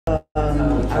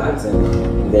Chats,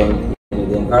 and then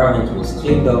the environment was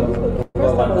cleaned up.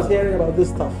 First time I was hearing about this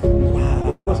stuff. Wow.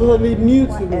 It was totally new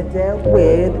to me.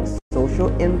 With social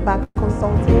impact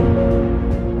consulting.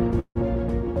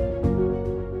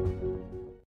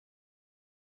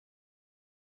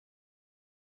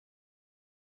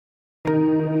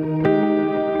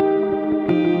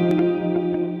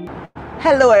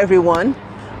 Hello everyone,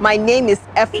 my name is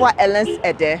Efwa Ellens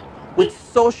Ede with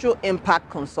Social Impact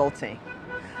Consulting.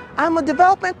 I'm a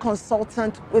development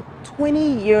consultant with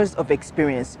 20 years of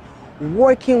experience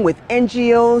working with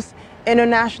NGOs,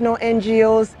 international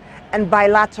NGOs, and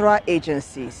bilateral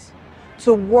agencies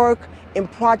to work in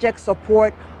project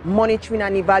support, monitoring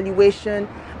and evaluation,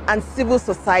 and civil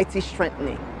society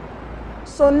strengthening.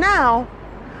 So now,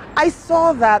 I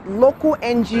saw that local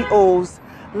NGOs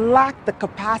lack the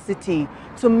capacity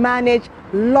to manage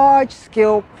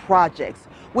large-scale projects,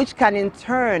 which can in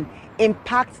turn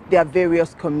impact their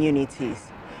various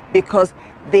communities because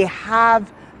they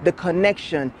have the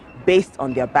connection based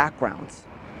on their backgrounds.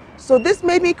 So this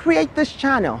made me create this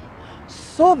channel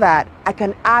so that I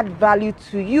can add value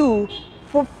to you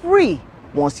for free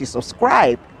once you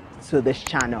subscribe to this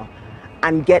channel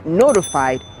and get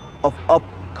notified of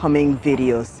upcoming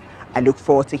videos. I look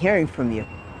forward to hearing from you.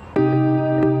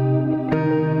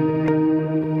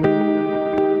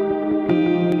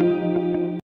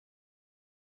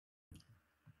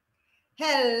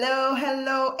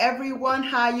 Hello everyone.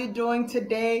 How are you doing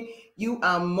today? You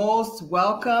are most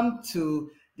welcome to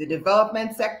the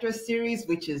Development Sector Series,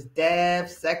 which is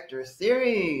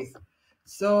Devsectorseries.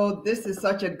 So this is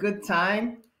such a good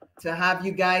time to have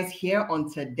you guys here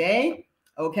on today.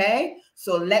 Okay,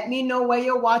 so let me know where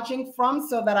you're watching from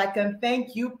so that I can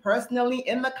thank you personally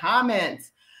in the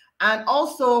comments. And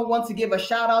also want to give a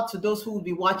shout out to those who will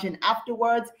be watching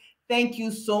afterwards. Thank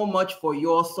you so much for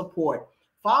your support.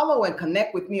 Follow and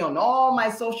connect with me on all my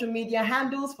social media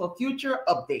handles for future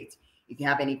updates. If you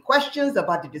have any questions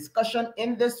about the discussion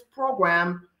in this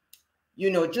program,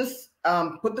 just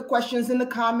put the questions in the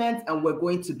comments, and we're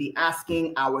going to be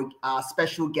asking our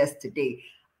special guest today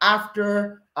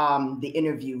after the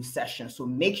interview session. So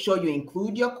make sure you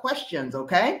include your questions,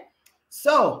 okay?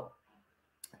 So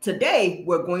today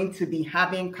we're going to be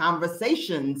having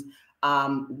conversations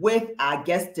with our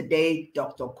guest today,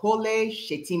 Dr. Kole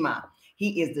Shettima.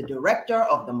 He is the director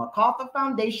of the MacArthur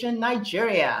Foundation,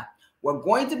 Nigeria. We're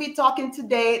going to be talking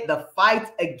today the fight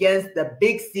against the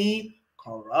big C,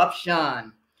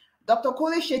 corruption. Dr.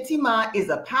 Kole Shettima is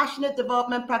a passionate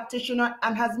development practitioner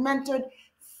and has mentored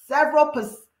several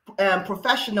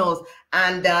professionals.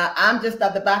 And I'm just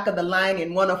at the back of the line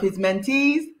in one of his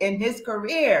mentees in his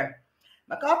career.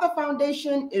 MacArthur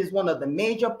Foundation is one of the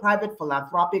major private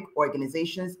philanthropic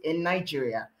organizations in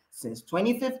Nigeria. Since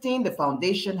 2015, the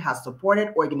foundation has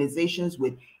supported organizations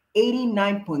with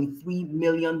 $89.3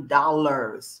 million,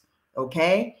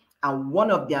 okay? And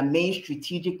one of their main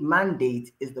strategic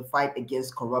mandates is the fight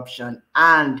against corruption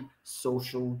and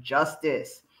social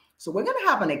justice. So we're gonna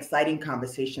have an exciting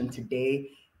conversation today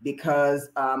because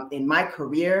in my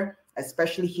career,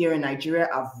 especially here in Nigeria,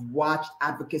 I've watched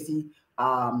advocacy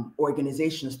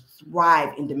organizations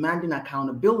thrive in demanding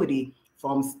accountability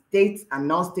from state and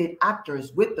non-state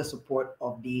actors with the support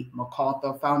of the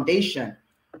MacArthur Foundation.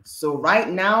 So right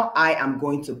now, I am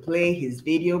going to play his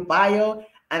video bio,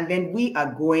 and then we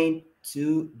are going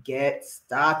to get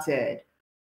started.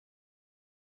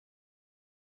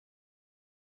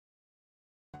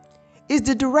 Is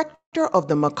the director of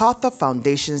the MacArthur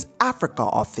Foundation's Africa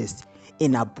office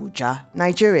in Abuja,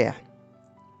 Nigeria.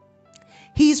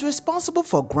 He is responsible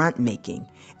for grant making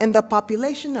in the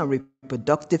population and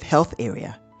reproductive health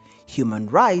area, human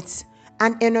rights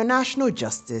and international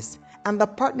justice, and the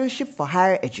Partnership for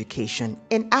Higher Education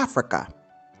in Africa.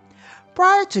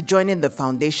 Prior to joining the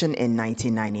foundation in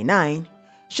 1999,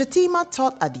 Shettima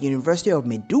taught at the University of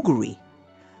Maiduguri,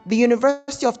 the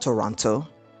University of Toronto,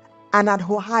 and at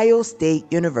Ohio State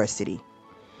University.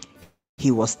 He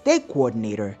was state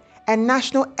coordinator and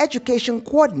national education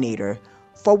coordinator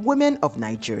for Women of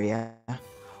Nigeria,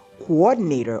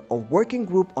 coordinator of Working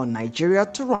Group on Nigeria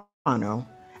Toronto,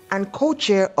 and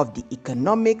co-chair of the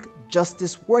Economic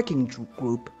Justice Working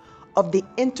Group of the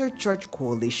Interchurch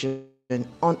Coalition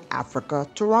on Africa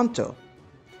Toronto.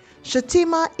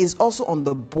 Shettima is also on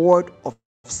the board of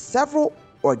several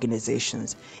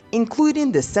organizations,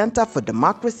 including the Center for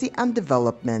Democracy and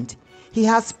Development. He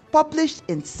has published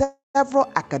in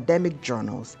several academic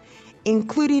journals,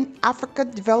 including Africa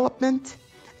Development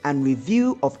and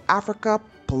Review of Africa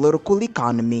Political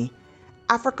Economy,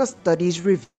 Africa Studies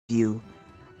Review,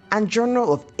 and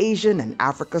Journal of Asian and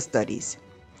Africa Studies.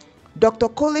 Dr.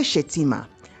 Kole Shettima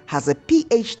has a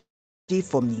PhD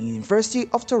from the University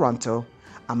of Toronto,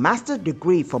 a master's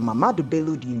degree from Mamadou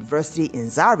Bello University in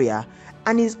Zaria,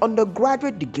 and his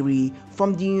undergraduate degree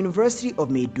from the University of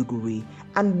Maiduguri,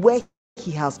 and where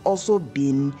he has also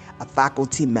been a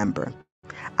faculty member.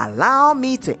 Allow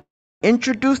me to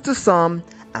introduce to some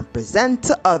and present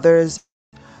to others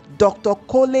Dr.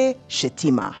 Kole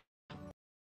Shettima.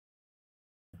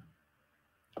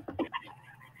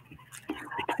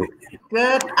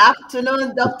 Good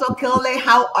afternoon, Dr. Kole.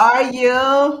 How are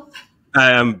you?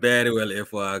 I am very well,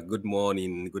 Efwa. Good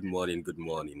morning, good morning, good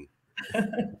morning.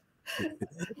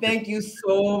 Thank you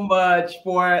so much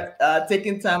for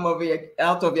taking time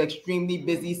out of your extremely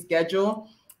busy schedule.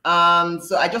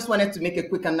 So I just wanted to make a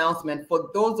quick announcement.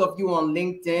 For those of you on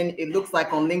LinkedIn, it looks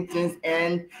like on LinkedIn's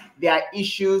end, there are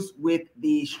issues with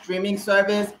the streaming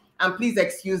service. And please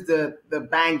excuse the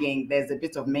banging. There's a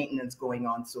bit of maintenance going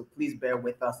on, so please bear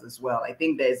with us as well. I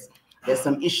think there's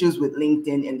some issues with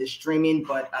LinkedIn in the streaming,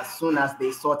 but as soon as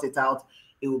they sort it out,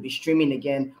 it will be streaming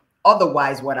again.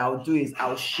 Otherwise, what I'll do is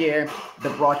I'll share the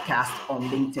broadcast on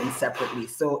LinkedIn separately.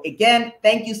 So again,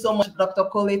 thank you so much, Dr.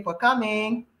 Kole, for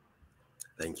coming.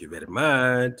 Thank you very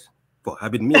much for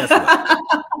having me as well.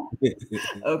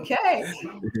 Okay.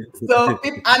 So,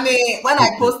 I mean, when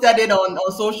I posted it on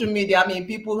social media, I mean,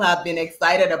 people have been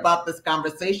excited about this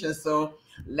conversation. So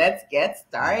let's get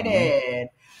started.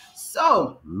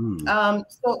 So,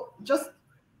 so just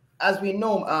as we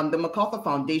know, the MacArthur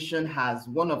Foundation has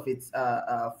one of its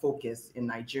focus in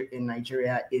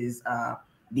Nigeria is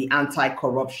the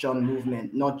anti-corruption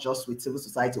movement, not just with civil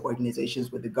society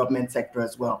organizations, with the government sector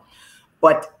as well.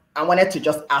 But I wanted to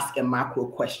just ask a macro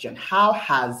question. How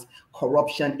has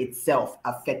corruption itself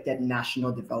affected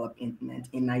national development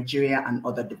in Nigeria and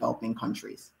other developing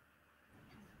countries?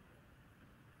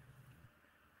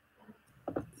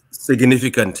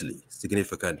 Significantly.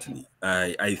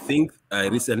 I think I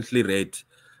recently read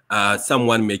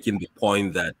someone making the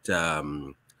point that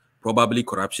probably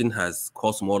corruption has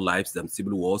caused more lives than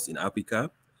civil wars in Africa.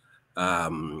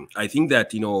 I think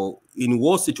that, in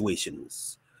war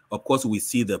situations, of course, we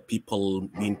see the people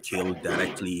being killed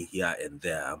directly here and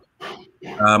there.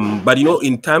 But,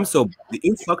 in terms of the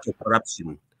impact of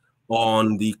corruption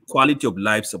on the quality of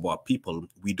lives of our people,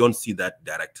 we don't see that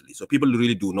directly. So people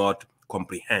really do not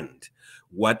comprehend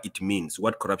what it means,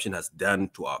 what corruption has done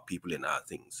to our people and our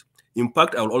things. In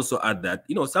fact, I will also add that,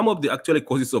 some of the actual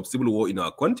causes of civil war in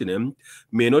our continent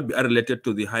may not be related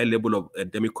to the high level of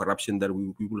endemic corruption that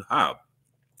we will have.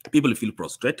 People feel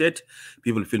frustrated,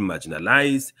 people feel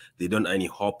marginalized, they don't have any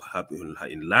hope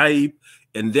in life,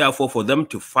 and therefore for them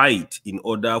to fight in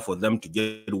order for them to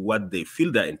get what they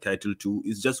feel they're entitled to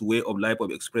is just a way of life of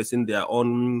expressing their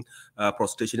own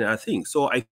frustration and things.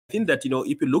 So I think that,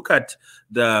 if you look at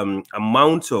the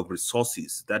amount of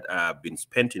resources that have been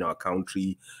spent in our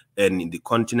country and in the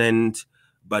continent,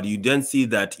 but you then see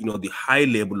that, the high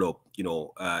level of,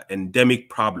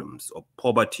 endemic problems of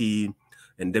poverty,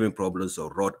 endemic problems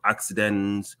of road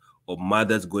accidents, of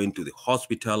mothers going to the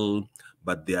hospital,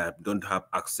 but they don't have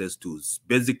access to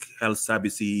basic health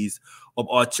services, of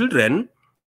our children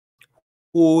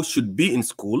who should be in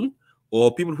school,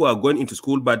 or people who are going into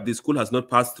school, but the school has not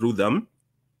passed through them.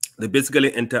 They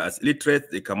basically enter as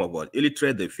illiterate, they come out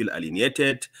illiterate, they feel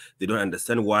alienated, they don't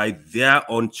understand why their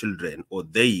own children or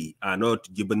they are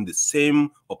not given the same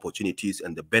opportunities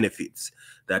and the benefits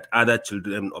that other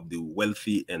children of the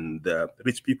wealthy and the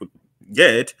rich people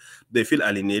get. They feel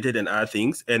alienated and other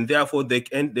things, and therefore they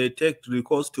take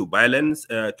recourse to violence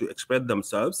to express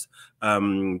themselves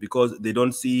because they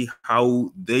don't see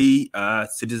how they are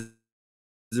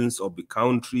citizens of the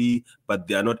country, but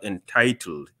they are not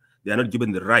entitled. They are not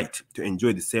given the right to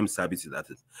enjoy the same services as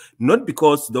it. Not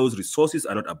because those resources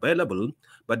are not available,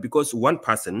 but because one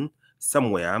person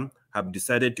somewhere have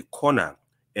decided to corner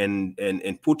and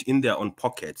put in their own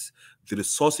pockets the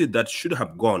resources that should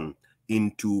have gone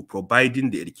into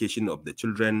providing the education of the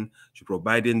children, to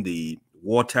providing the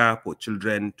water for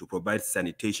children, to provide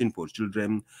sanitation for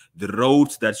children, the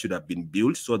roads that should have been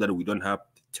built so that we don't have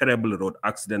terrible road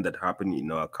accidents that happen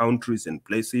in our countries and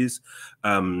places.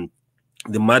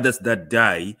 The mothers that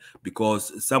die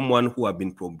because someone who have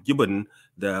been given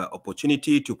the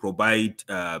opportunity to provide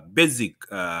basic,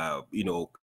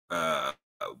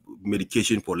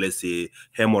 medication for, let's say,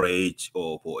 hemorrhage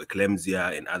or for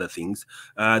eclampsia and other things,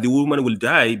 the woman will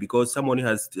die because someone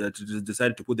has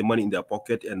decided to put the money in their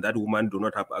pocket, and that woman do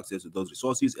not have access to those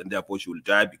resources, and therefore she will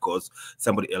die because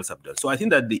somebody else have done. So I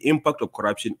think that the impact of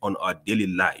corruption on our daily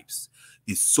lives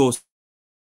is so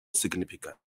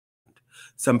significant.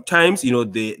 Sometimes,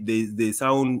 they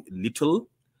sound little,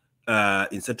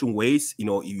 in certain ways. You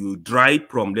know, you drive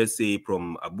from, let's say,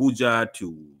 from Abuja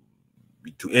to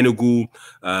Enugu,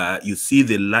 you see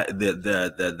the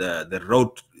road,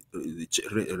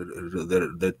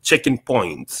 the checking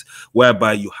points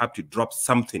whereby you have to drop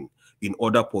something in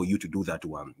order for you to do that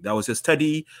one. There was a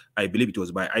study, I believe it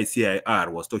was by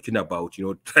ICIR, was talking about, you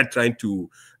know, trying to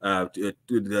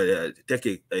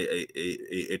take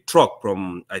a truck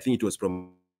from, I think it was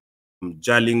from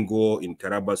Jalingo in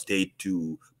Taraba State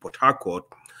to Port Harcourt,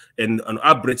 and on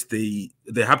average they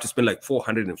have to spend like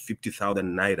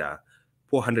 450,000 naira.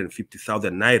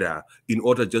 450,000 naira in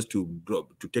order just to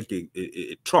take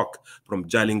a truck from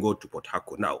Jalingo to Port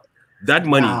Harcourt. Now, that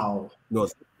money, wow, you know,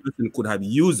 person could have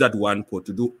used that one for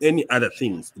to do any other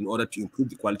things in order to improve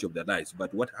the quality of their lives.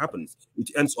 But what happens? It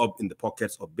ends up in the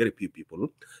pockets of very few people,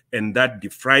 and that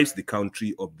deprives the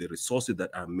country of the resources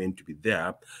that are meant to be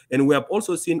there. And we have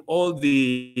also seen all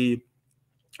the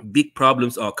big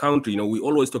problems our country. You know, we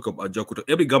always talk about Jokoto.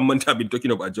 Every government have been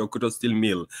talking about Jokoto steel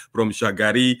mill from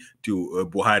Shagari to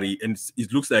Buhari, and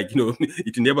it looks like, you know,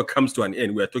 it never comes to an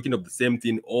end. We are talking of the same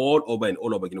thing all over and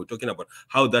all over. You know, talking about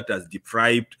how that has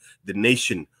deprived the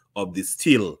nation of the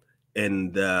steel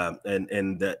and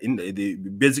in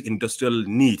the basic industrial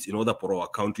needs in order for our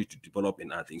country to develop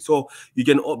and other things. So you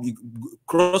can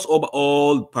cross over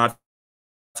all parts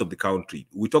of the country.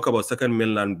 We talk about Second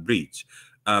Mainland Bridge.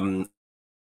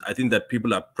 I think that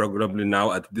people are probably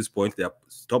now at this point, they are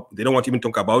stopped. They don't want to even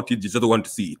talk about it. They just want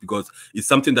to see it because it's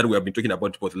something that we have been talking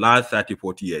about for the last 30,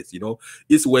 40 years. You know,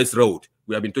 East-West Road,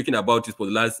 we have been talking about it for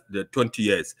the last 20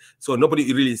 years. So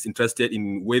nobody really is interested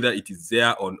in whether it is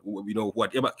there or, you know,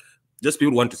 whatever. Just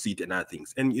people want to see it and other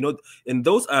things. And, you know, and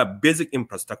those are basic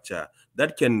infrastructure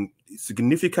that can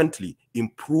significantly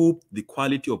improve the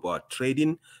quality of our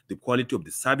trading, the quality of the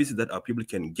services that our people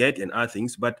can get and other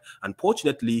things. But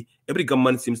unfortunately, every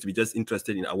government seems to be just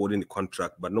interested in awarding the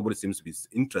contract, but nobody seems to be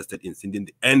interested in seeing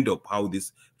the end of how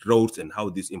these roads and how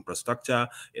this infrastructure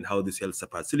and how these health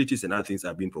facilities and other things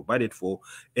are being provided for.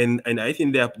 And I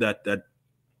think that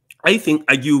I think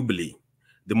arguably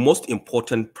the most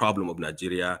important problem of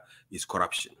Nigeria is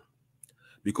corruption.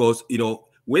 Because, you know,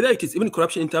 whether it is even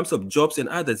corruption in terms of jobs and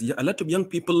others, a lot of young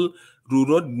people do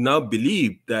not now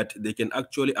believe that they can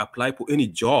actually apply for any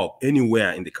job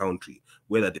anywhere in the country,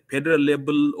 whether at the federal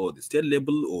level or the state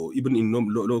level or even in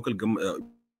local government,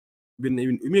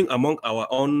 even among our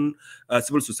own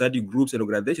civil society groups and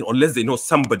organizations, unless they know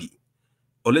somebody.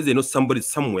 Unless they know somebody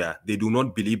somewhere, they do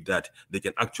not believe that they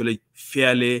can actually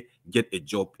fairly get a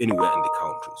job anywhere in the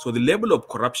country. So the level of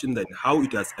corruption and how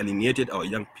it has alienated our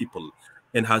young people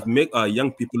and has made our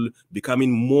young people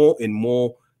becoming more and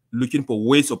more looking for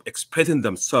ways of expressing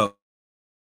themselves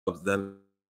than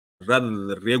rather than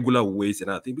the regular ways and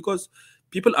other things. Because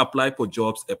people apply for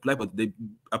jobs, they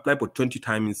apply for 20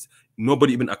 times.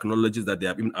 Nobody even acknowledges that they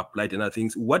have even applied and other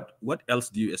things. What else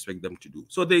do you expect them to do?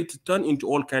 So they turn into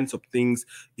all kinds of things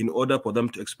in order for them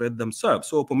to express themselves.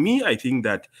 So for me, I think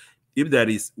that if there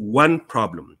is one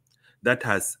problem that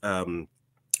has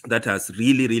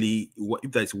really,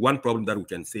 if there's one problem that we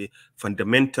can say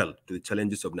fundamental to the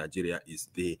challenges of Nigeria, is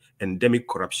the endemic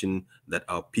corruption that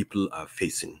our people are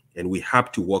facing. And we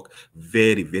have to work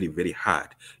very, very, very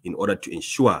hard in order to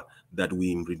ensure that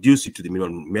we reduce it to the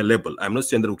minimum level. I'm not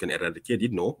saying that we can eradicate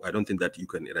it. No, I don't think that you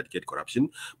can eradicate corruption,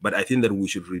 but I think that we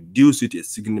should reduce it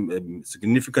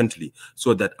significantly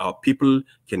so that our people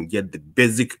can get the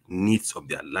basic needs of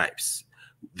their lives.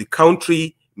 The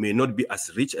country may not be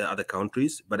as rich as other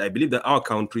countries, but I believe that our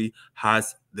country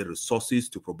has the resources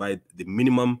to provide the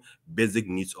minimum basic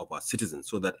needs of our citizens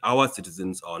so that our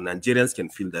citizens or Nigerians can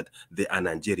feel that they are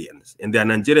Nigerians. And they are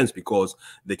Nigerians because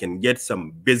they can get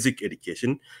some basic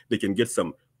education, they can get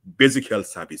some basic health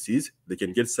services, they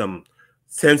can get some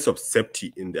sense of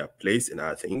safety in their place and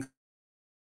other things.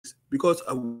 Because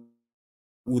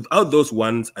without those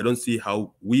ones, I don't see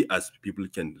how we as people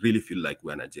can really feel like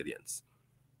we're Nigerians.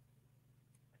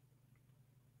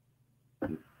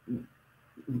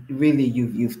 Really,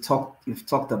 you've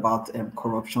talked about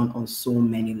corruption on so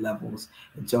many levels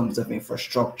in terms of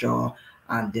infrastructure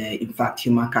and in fact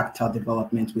human capital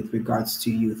development with regards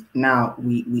to youth. Now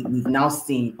we've now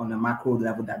seen on a macro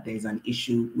level that there's an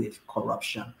issue with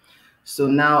corruption. So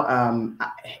now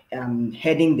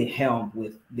heading the helm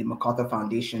with the MacArthur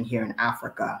Foundation here in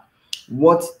Africa,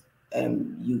 what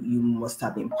you must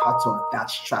have been part of that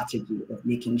strategy of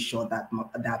making sure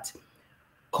that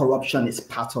corruption is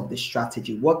part of the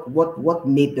strategy. What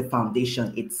made the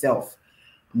foundation itself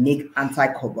make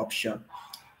anti-corruption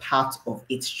part of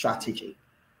its strategy?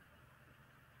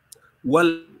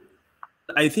 Well,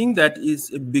 I think that is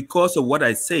because of what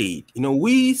I said. You know,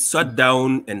 we sat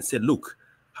down and said, look,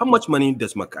 How much money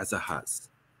does MacArthur has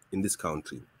in this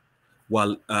country?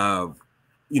 Well,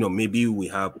 maybe we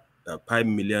have 5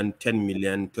 million, 10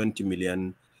 million, 20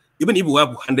 million, even if we have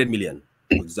 100 million,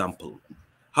 for example.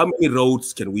 How many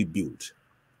roads can we build?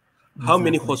 How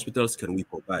many hospitals can we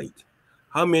provide?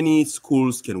 How many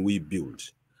schools can we build?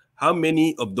 How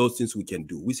many of those things we can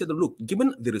do? We said, look,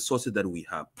 given the resources that we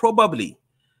have, probably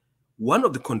one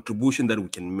of the contributions that we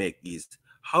can make is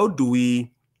how do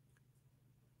we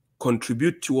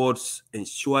contribute towards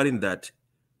ensuring that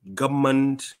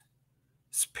government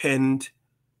spend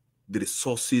the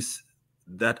resources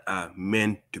that are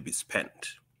meant to be spent.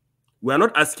 We are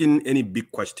not asking any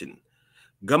big question.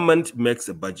 Government makes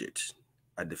a budget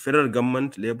at the federal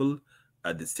government level,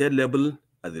 at the state level,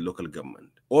 at the local government.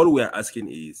 All we are asking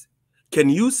is, can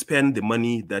you spend the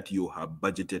money that you have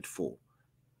budgeted for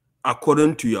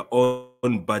according to your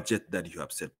own budget that you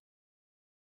have set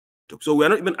up? So we are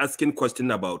not even asking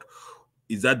question about,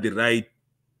 is that the right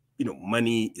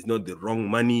money, is not the wrong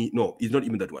money. No, it's not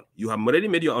even that one. You have already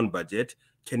made your own budget.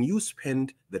 Can you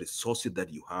spend the resources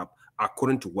that you have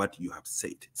according to what you have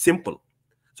said? Simple.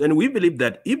 So, and we believe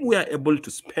that if we are able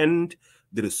to spend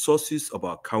the resources of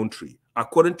our country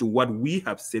according to what we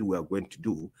have said we are going to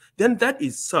do, then that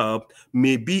itself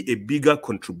may be a bigger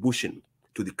contribution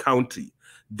to the country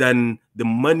than the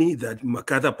money that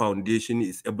MacArthur Foundation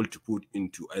is able to put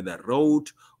into either road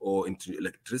or into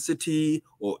electricity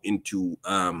or into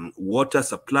water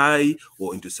supply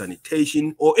or into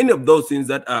sanitation or any of those things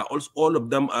that are also, all of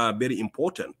them are very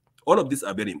important. All of these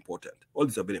are very important. All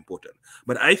these are very important.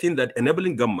 But I think that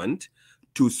enabling government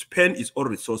to spend its own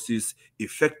resources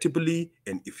effectively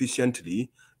and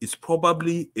efficiently is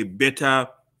probably a better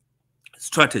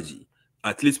strategy,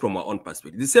 at least from our own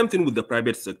perspective. The same thing with the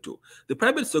private sector. The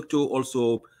private sector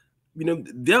also,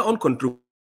 their own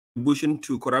contribution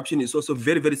to corruption is also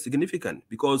very, very significant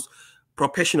because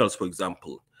professionals, for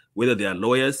example, whether they are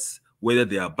lawyers, whether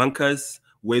they are bankers,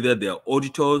 whether they are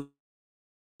auditors,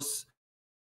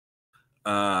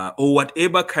 or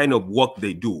whatever kind of work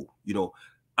they do,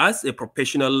 as a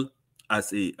professional,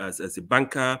 as a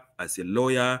banker, as a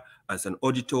lawyer, as an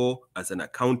auditor, as an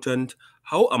accountant,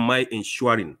 how am I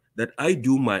ensuring that I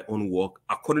do my own work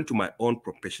according to my own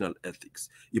professional ethics?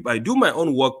 If I do my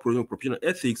own work according to professional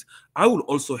ethics, I will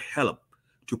also help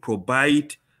to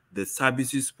provide the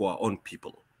services for our own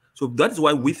people. So that's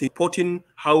why we think supporting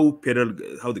how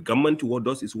the government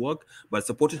does its work, but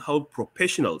supporting how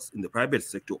professionals in the private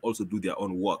sector also do their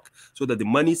own work, so that the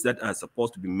monies that are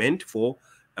supposed to be meant for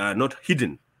are not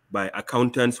hidden by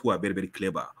accountants who are very, very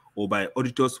clever, or by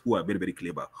auditors who are very, very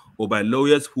clever, or by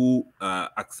lawyers who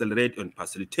accelerate and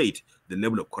facilitate the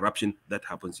level of corruption that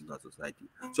happens in our society.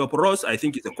 So for us, I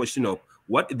think it's a question of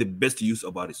what is the best use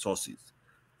of our resources.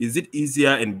 Is it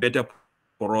easier and better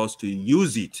for us to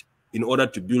use it in order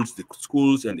to build the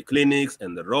schools and the clinics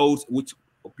and the roads, which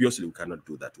obviously we cannot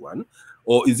do that one?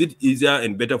 Or is it easier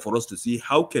and better for us to see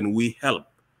how can we help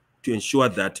to ensure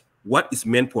that what is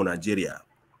meant for Nigeria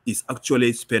is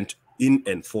actually spent in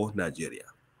and for Nigeria?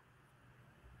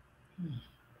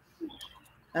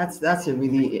 That's a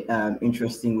really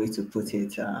interesting way to put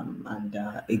it, and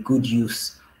a good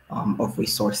use of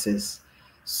resources.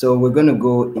 So we're going to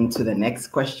go into the next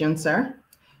question, sir.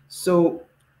 So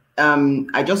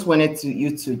I just wanted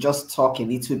you to just talk a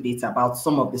little bit about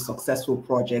some of the successful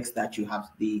projects that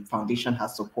the foundation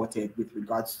has supported with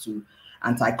regards to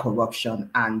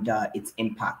anti-corruption and its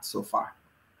impact so far.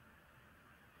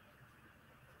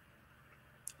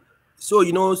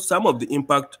 So, some of the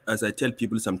impact, as I tell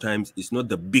people sometimes, is not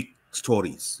the big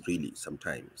stories, really,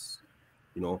 sometimes.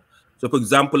 So, for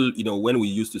example, when we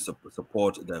used to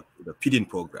support the feeding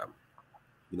program,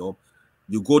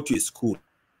 you go to a school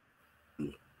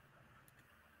and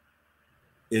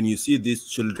you see these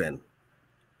children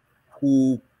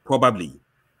who probably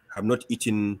have not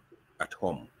eaten at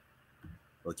home,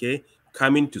 okay,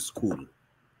 coming to school.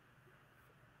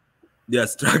 They are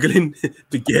struggling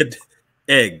to get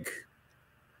egg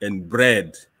and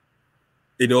bread,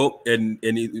 and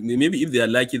maybe if they are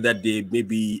lucky that day,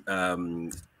 maybe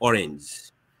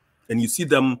orange. And you see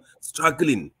them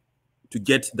struggling to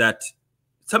get that,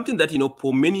 something that,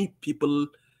 for many people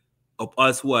of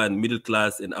us who are in middle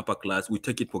class and upper class, we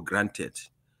take it for granted.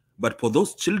 But for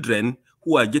those children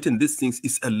who are getting these things,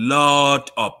 it's a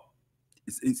lot of,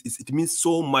 it means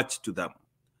so much to them.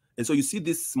 And so you see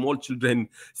these small children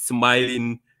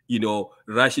smiling,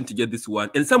 rushing to get this one.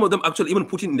 And some of them actually even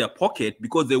put it in their pocket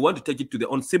because they want to take it to their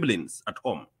own siblings at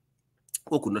home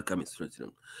who could not come and strengthen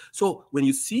them. So when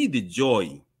you see the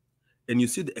joy and you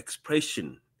see the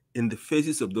expression in the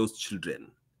faces of those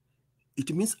children, it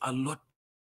means a lot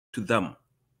to them.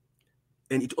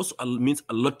 And it also means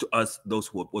a lot to us, those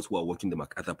who are working the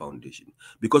MacArthur Foundation,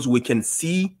 because we can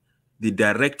see the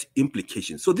direct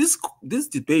implications. So this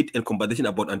debate and conversation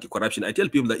about anti-corruption, I tell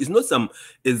people that it's not some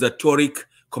esoteric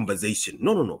conversation.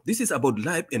 No, no, no. This is about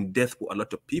life and death for a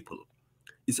lot of people.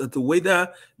 It's about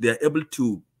whether they are able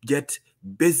to get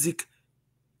basic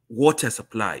water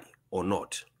supply or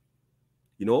not.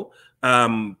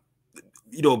 Another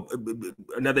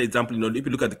example, if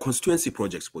you look at the constituency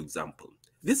projects, for example,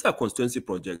 these are constituency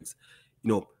projects,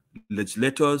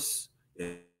 legislators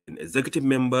and executive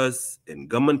members and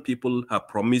government people have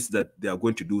promised that they are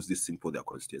going to do this thing for their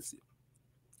constituency.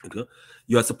 Okay?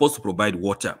 You are supposed to provide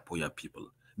water for your people.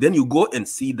 Then you go and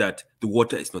see that the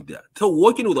water is not there. So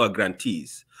working with our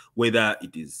grantees, whether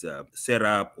it is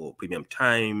Serap or Premium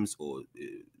Times or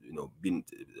being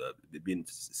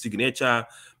Signature,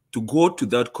 to go to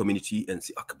that community and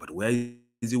say, okay, but where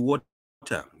is the water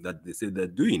that they say they're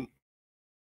doing?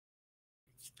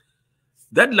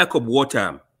 That lack of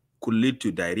water could lead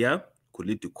to diarrhea, could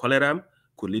lead to cholera,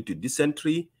 could lead to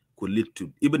dysentery, could lead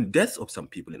to even deaths of some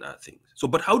people and other things. So,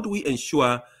 but how do we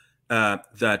ensure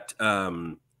that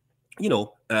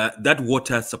that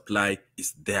water supply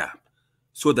is there,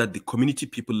 so that the community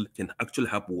people can actually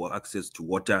have access to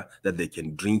water that they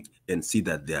can drink and see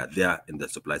that they are there in the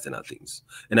supplies and other things?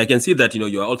 And I can see that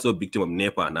you are also a victim of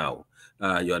NEPA now.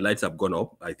 Your lights have gone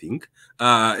up, I think,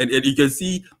 and you can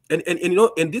see,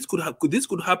 and this could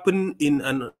happen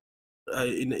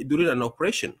during an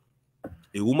operation.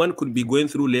 A woman could be going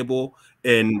through labor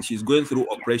and she's going through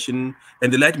operation,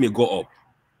 and the light may go up.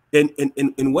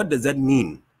 And what does that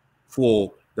mean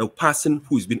for the person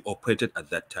who is being operated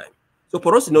at that time? So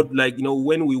for us,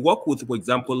 when we work with, for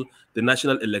example, the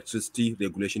National Electricity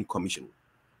Regulation Commission,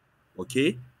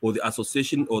 okay, or the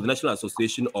association or the National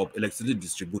Association of Electricity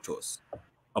Distributors,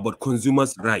 about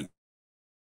consumers' rights,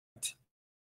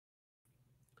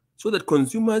 so that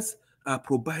consumers are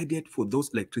provided for those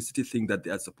electricity things that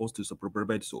they are supposed to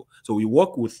provide. So we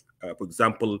work with, for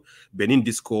example, Benin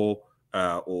Disco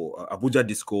or Abuja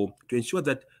Disco to ensure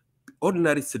that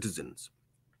ordinary citizens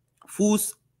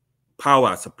whose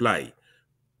power supply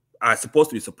are supposed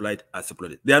to be supplied are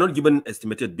supplied. They are not given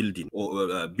estimated billing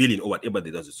or whatever they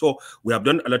do. So we have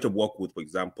done a lot of work with, for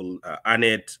example,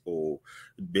 ANET or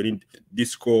Benin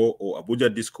Disco or Abuja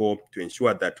Disco to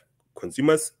ensure that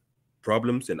consumers'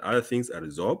 problems and other things are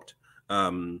resolved.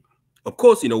 Of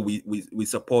course, we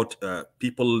support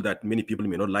people that many people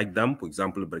may not like them. For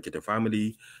example, Berkete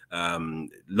family.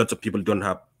 Lots of people don't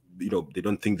have, they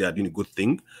don't think they are doing a good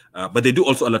thing, but they do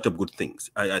also a lot of good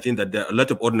things. I think that there are a lot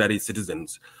of ordinary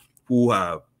citizens who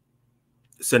are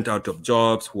sent out of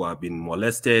jobs, who have been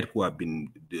molested, who have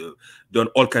been done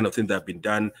all kinds of things that have been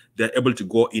done. They're able to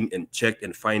go in and check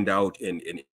and find out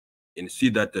and see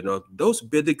that those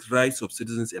basic rights of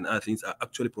citizens and other things are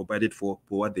actually provided for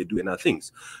what they do and other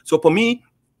things. So for me,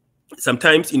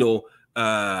 sometimes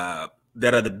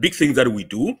there are the big things that we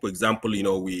do. For example,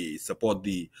 we support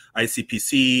the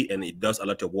ICPC, and it does a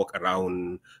lot of work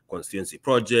around constituency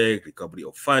project, recovery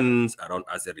of funds, around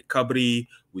asset recovery.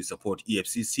 We support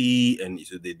EFCC, and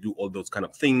so they do all those kind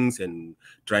of things and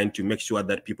trying to make sure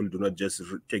that people do not just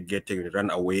run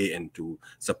away, and to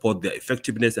support their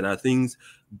effectiveness and other things.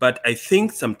 But I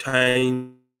think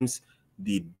sometimes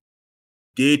the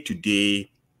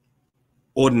day-to-day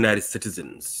ordinary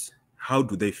citizens, how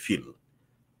do they feel?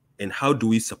 And how do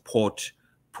we support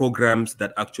programs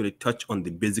that actually touch on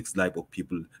the basics life of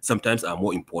people, sometimes are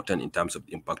more important in terms of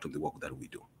the impact of the work that we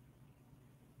do.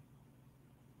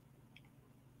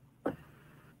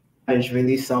 It's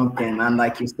really something. And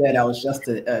like you said, I was just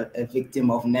a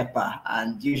victim of NEPA.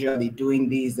 And usually doing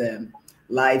these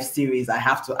live series, I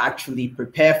have to actually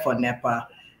prepare for NEPA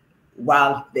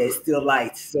while there's still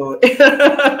light. So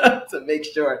to make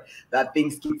sure that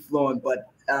things keep flowing. But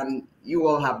you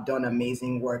all have done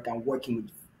amazing work and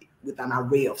working with an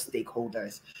array of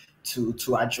stakeholders to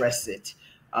address it.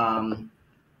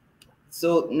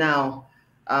 So now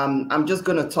I'm just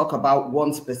going to talk about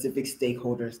one specific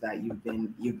stakeholders that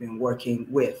you've been working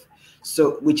with,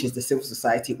 so which is the civil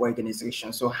society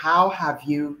organization. So how have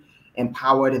you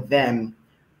empowered them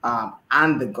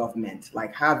and the government?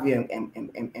 Like, have you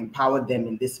empowered them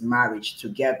in this marriage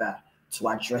together to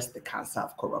address the cancer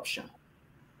of corruption?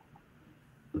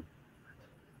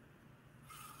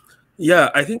 Yeah,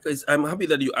 I think I'm happy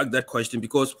that you asked that question,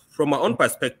 because from my own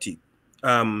perspective,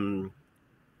 however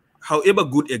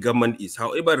good a government is,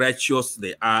 however righteous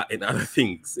they are in other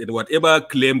things, and whatever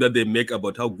claim that they make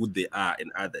about how good they are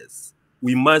in others,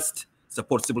 we must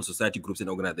support civil society groups and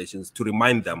organizations to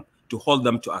remind them, to hold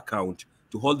them to account,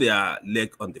 to hold their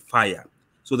leg on the fire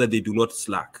so that they do not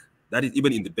slack. That is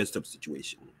even in the best of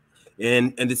situations.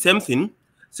 And the same thing,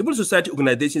 civil society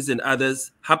organizations and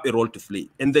others have a role to play,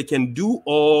 and they can do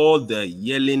all the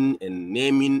yelling and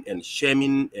naming and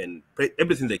shaming and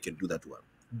everything they can do that one.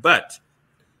 But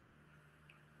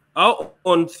our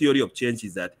own theory of change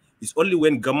is that it's only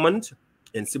when government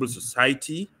and civil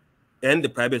society and the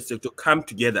private sector come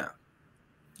together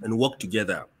and work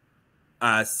together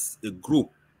as a group,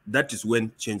 that is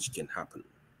when change can happen.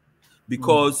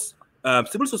 Because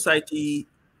civil society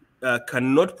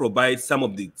cannot provide some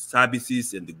of the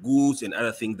services and the goods and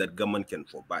other things that government can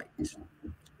provide.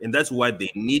 And that's why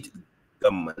they need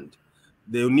government.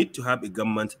 They need to have a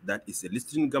government that is a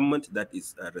listening government, that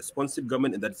is a responsive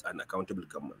government, and that is an accountable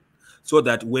government. So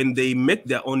that when they make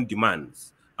their own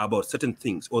demands about certain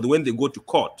things, or when they go to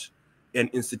court and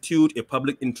institute a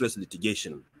public interest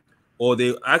litigation, or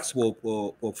they ask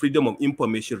for freedom of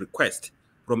information request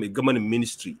from a government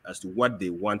ministry as to what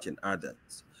they want and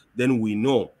others, then we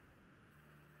know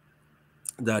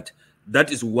that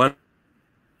that is one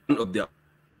of their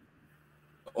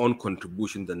own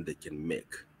contribution that they can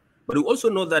make. But we also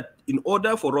know that in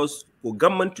order for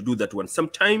government to do that one,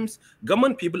 sometimes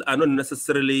government people are not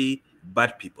necessarily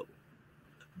bad people.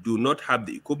 Do not have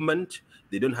the equipment,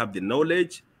 they don't have the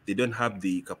knowledge, they don't have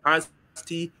the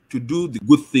capacity to do the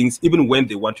good things, even when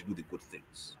they want to do the good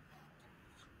things.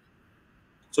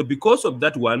 So because of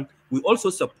that one, we also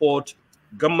support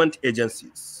government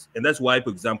agencies. And that's why, for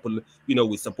example,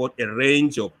 we support a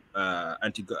range of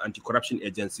anti-corruption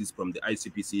agencies, from the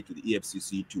ICPC to the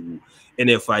EFCC to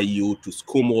NFIU to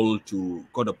SCOMOL to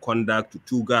Code of Conduct to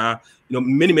TUGA,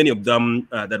 many of them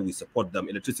that we support them,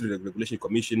 Electricity Regulation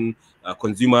Commission,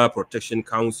 Consumer Protection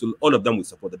Council, all of them we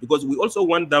support them, because we also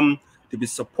want them to be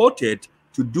supported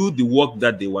to do the work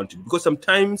that they want to do. Because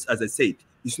sometimes, as I said,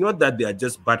 it's not that they are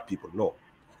just bad people, no.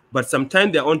 But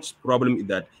sometimes their own problem is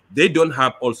that they don't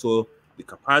have also the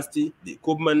capacity, the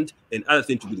equipment, and other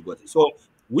things to do the work. So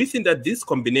we think that this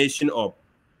combination of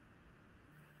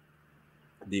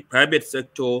the private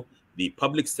sector, the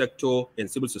public sector, and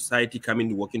civil society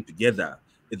coming working together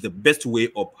is the best way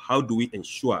of how do we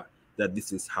ensure that these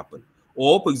things happen.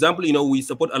 Or, for example, we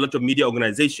support a lot of media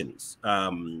organizations.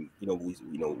 From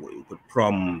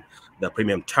the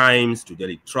Premium Times to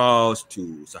Daily Trust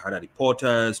to Sahara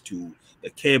Reporters to the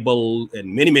Cable,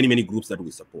 and many groups that we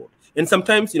support. And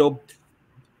sometimes,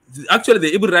 actually they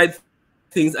even write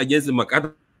things against the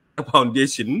MacArthur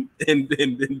Foundation, and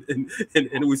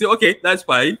we say, okay, that's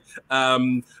fine.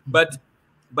 But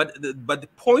the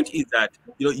point is that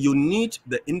you need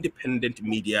the independent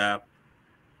media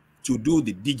to do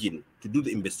the digging, to do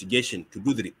the investigation, to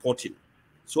do the reporting,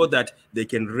 so that they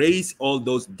can raise all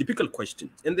those difficult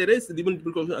questions. And they raise the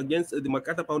difficult questions against the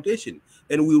MacArthur Foundation,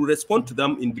 and we will respond to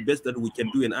them in the best that we can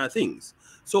do in other things.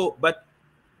 So, but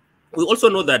we also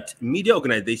know that media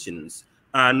organizations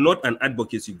are not an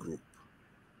advocacy group.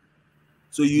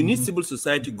 So you need civil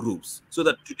society groups, so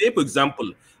that today, for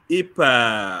example, if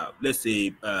let's say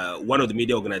one of the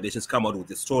media organizations come out with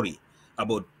a story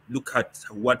about, look at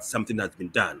what something has been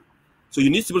done. So you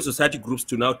need civil society groups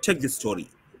to now take this story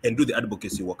and do the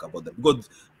advocacy work about them. Because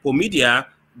for media,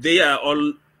 they are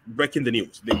all breaking the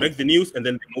news. They break the news and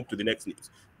then they move to the next news.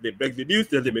 They break the news,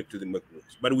 then they make to the next news.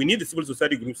 But we need the civil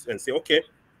society groups and say, okay,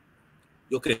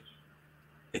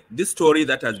 this story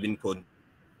that has been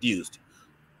produced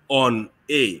on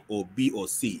A or B or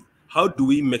C, how do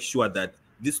we make sure that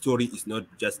this story is not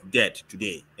just dead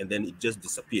today and then it just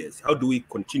disappears? How do we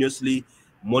continuously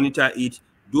monitor it,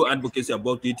 do advocacy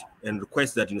about it, and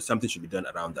request that something should be done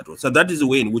around that? So that is the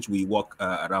way in which we work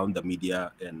around the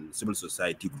media and civil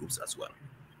society groups as well.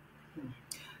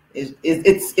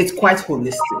 It's quite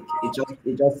holistic.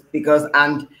 It just because,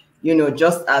 and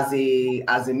just as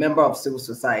a member of civil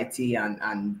society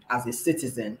and as a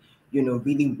citizen,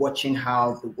 really watching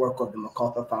how the work of the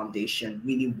MacArthur Foundation,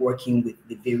 really working with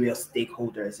the various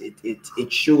stakeholders,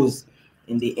 it shows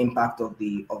in the impact of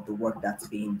the work that's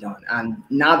being done. And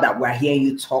now that we're hearing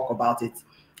you talk about it,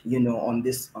 on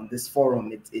this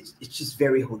forum, it's just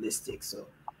very holistic. So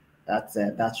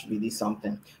that's really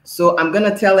something. So I'm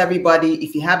gonna tell everybody,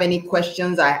 if you have any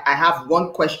questions, I have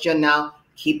one question now.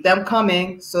 Keep them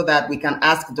coming so that we can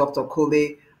ask Dr.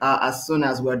 Kole as soon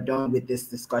as we're done with this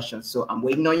discussion. So I'm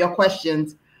waiting on your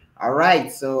questions. All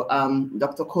right. So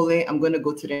Dr. Kole, I'm going to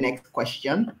go to the next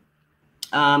question.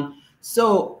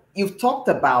 So you've talked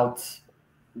about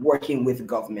working with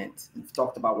government. You've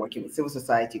talked about working with civil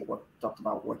society. Talked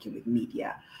about working with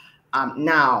media.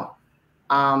 Now,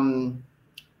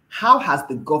 how has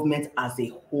the government as a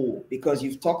whole, because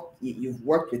you've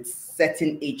worked with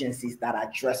certain agencies that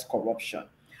address corruption,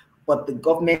 but the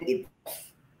government,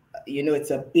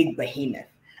 it's a big behemoth.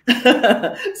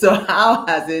 So how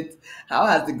has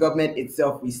the government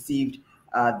itself received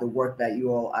the work that you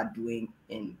all are doing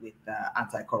in with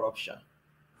anti-corruption?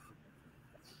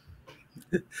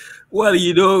 Well,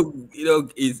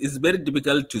 it's very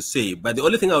difficult to say, but the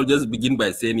only thing I'll just begin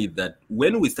by saying is that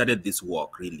when we started this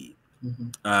work, really,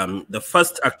 the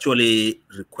first actually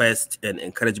request and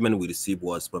encouragement we received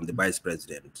was from the vice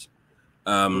president,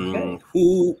 Okay.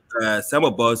 who some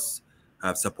of us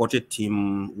have supported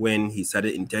him when he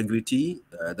started Integrity.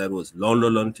 That was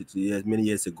long years, many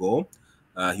years ago.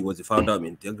 He was the founder of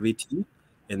Integrity,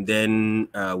 and then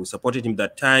we supported him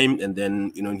that time, and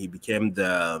then he became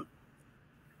the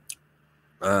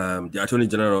Attorney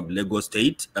General of Lagos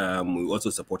State. We also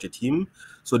supported him.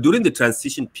 So during the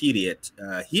transition period,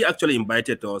 he actually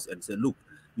invited us and said, "Look,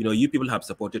 you people have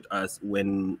supported us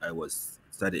when I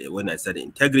studied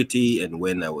Integrity and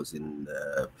when I was in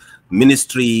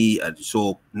ministry. And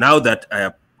so now that I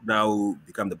have now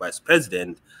become the vice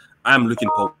president, I'm looking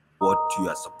forward to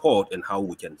your support and how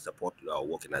we can support our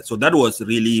work." So that was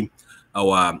really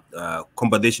our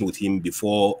conversation with him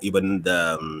before even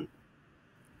the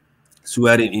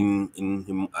swearing in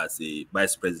him as a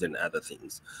vice president and other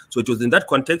things. So it was in that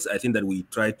context, I think, that we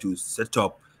tried to set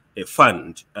up a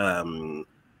fund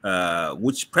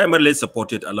which primarily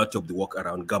supported a lot of the work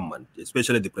around government,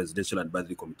 especially the Presidential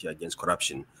Advisory Committee Against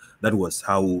Corruption. That was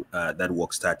how that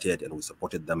work started, and we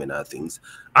supported them and other things.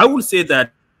 I will say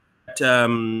that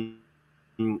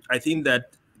I think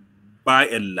that by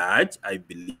and large, I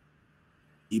believe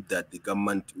that the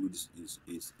government is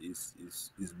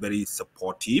very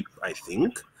supportive, I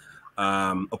think.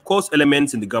 Of course,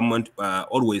 elements in the government are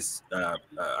always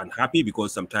unhappy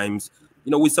because sometimes,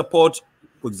 we support,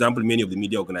 for example, many of the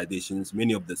media organizations,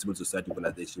 many of the civil society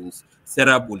organizations.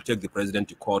 Setup will take the president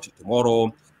to court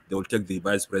tomorrow. They will take the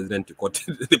vice president to court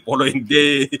the following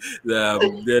day.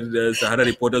 Then the Sahara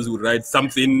reporters will write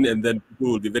something, and then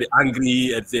people will be very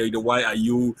angry and say, why are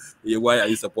you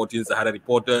supporting Sahara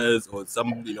reporters or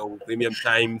some, premium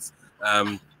times?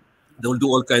 They will do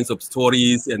all kinds of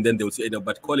stories, and then they will say,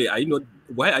 but Kole,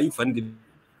 why are you funding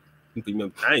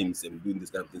premium times and doing this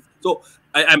kind of thing? So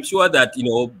I'm sure that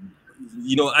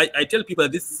I tell people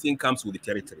that this thing comes with the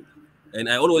territory, and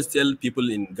I always tell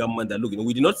people in government that, look,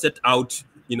 we did not set out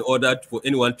in order for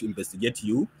anyone to investigate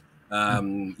you.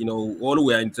 All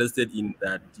we are interested in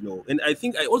that, and I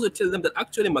think I also tell them that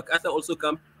actually MacArthur also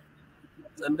comes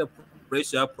under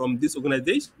pressure from these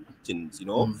organizations.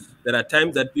 There are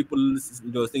times that people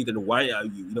think that, why are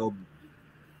you,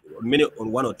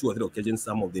 on one or two or three occasions,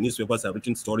 some of the newspapers have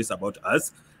written stories about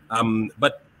us,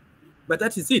 but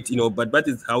that is it, but that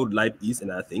is how life is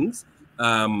and other things.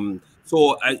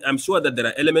 So I'm sure that there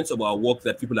are elements of our work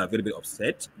that people are very, very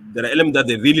upset. There are elements that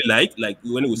they really like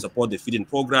when we support the feeding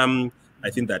program. I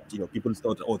think that people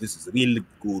thought, oh, this is really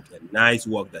good and nice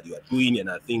work that you are doing and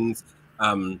other things.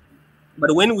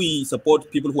 But when we support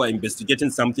people who are investigating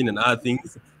something and other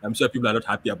things, I'm sure people are not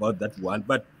happy about that one.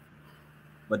 But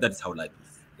that is how life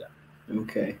is. Yeah.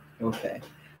 Okay.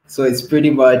 So it's pretty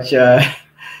much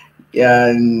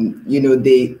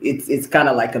it's kind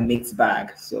of like a mixed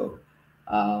bag. So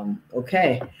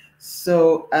okay.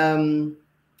 So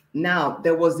now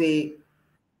there was a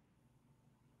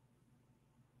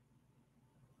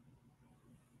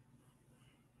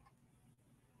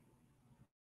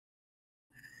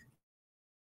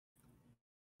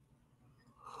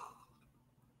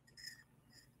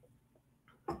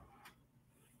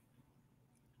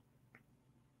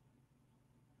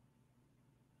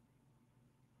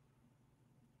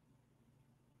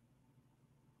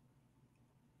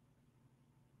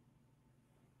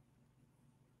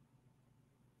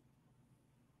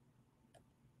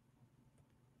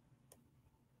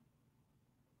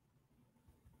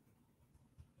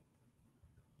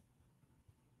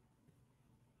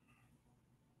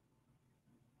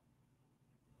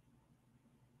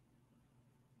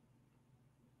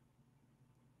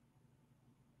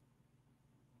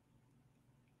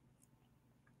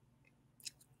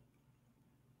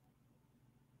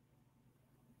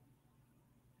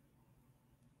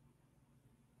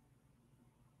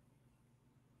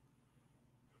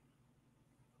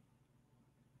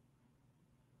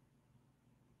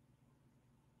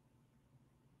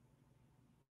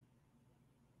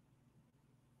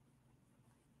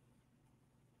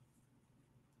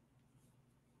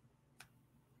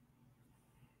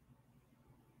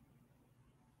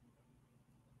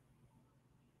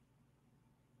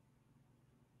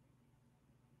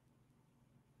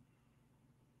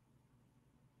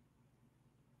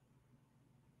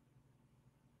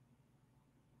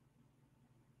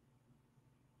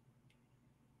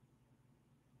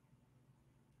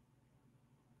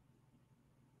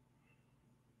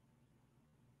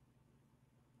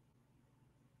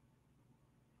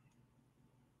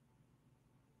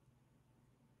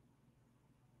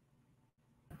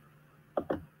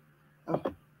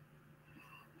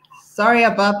Sorry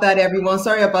about that, everyone.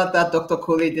 Sorry about that, Dr.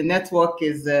 Kole. The network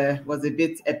was a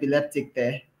bit epileptic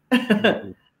there.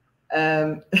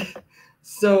 um,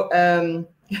 so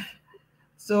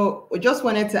so we just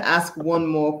wanted to ask one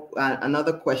more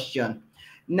another question.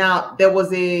 Now there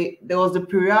was a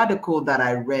periodical that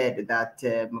I read that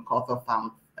MacArthur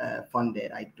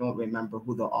funded. I don't remember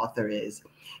who the author is.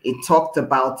 It talked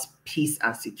about peace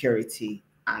and security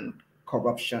and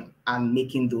corruption and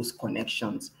making those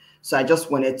connections. So I just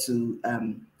wanted to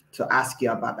ask you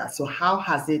about that. So how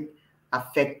has it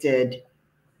affected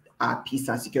peace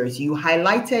and security? You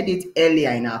highlighted it earlier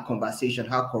in our conversation,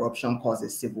 how corruption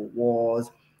causes civil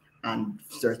wars and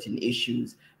certain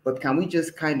issues. But can we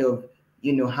just kind of,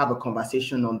 have a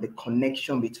conversation on the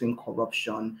connection between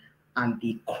corruption and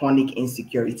the chronic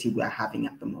insecurity we're having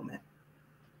at the moment?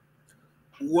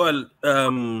 Well,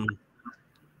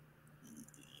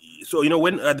 so,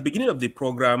 when at the beginning of the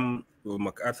program,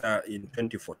 MacArthur in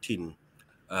 2014,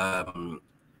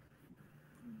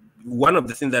 one of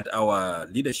the things that our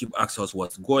leadership asked us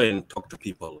was go and talk to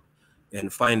people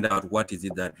and find out what is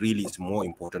it that really is more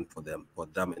important for them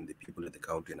and the people in the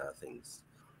country and other things.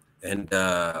 And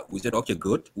we said, okay,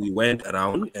 good. We went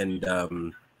around, and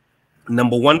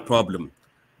number one problem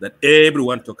that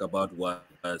everyone talked about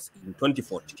was in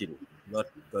 2014, not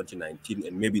 2019,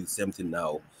 and maybe the same thing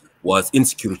now, was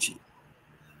insecurity.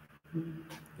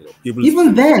 People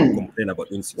even then complain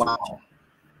about insecurity. Wow.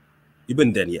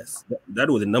 Even then, yes, that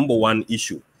was the number one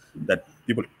issue that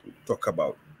people talk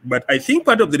about. But I think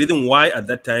part of the reason why at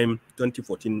that time,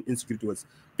 2014, insecurity was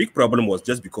big problem was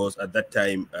just because at that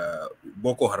time,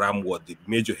 Boko Haram was the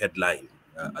major headline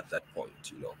at that point,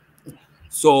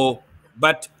 So,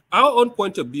 but our own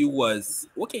point of view was,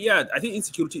 okay, yeah, I think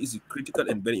insecurity is critical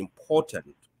and very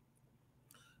important.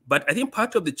 But I think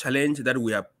part of the challenge that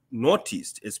we have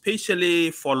noticed,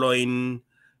 especially following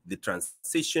the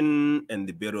transition and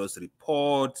the various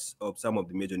reports of some of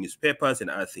the major newspapers and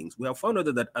other things, we have found out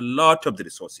that a lot of the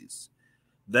resources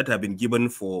that have been given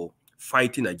for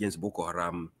fighting against Boko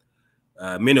Haram,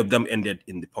 many of them ended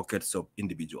in the pockets of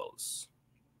individuals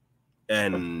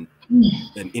and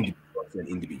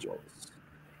individuals.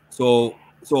 So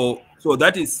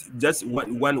that is just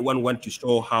one want to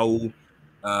show how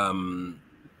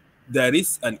there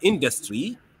is an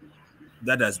industry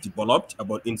that has developed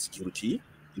about insecurity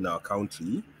in our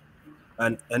country,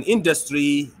 and an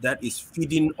industry that is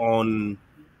feeding on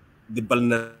the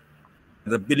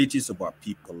vulnerabilities of our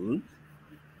people,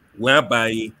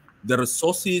 whereby the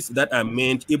resources that are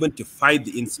meant even to fight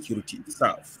the insecurity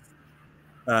itself,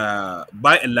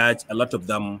 by and large, a lot of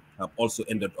them have also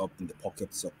ended up in the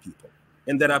pockets of people.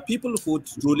 And there are people who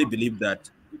truly believe that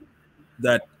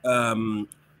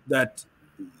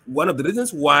one of the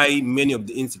reasons why many of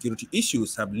the insecurity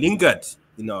issues have lingered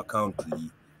in our country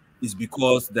is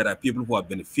because there are people who are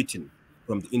benefiting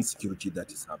from the insecurity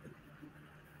that is happening.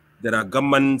 There are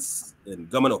governments and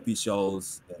government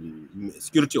officials and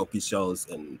security officials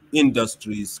and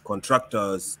industries,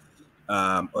 contractors,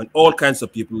 and all kinds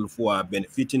of people who are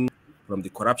benefiting from the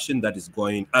corruption that is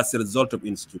going as a result of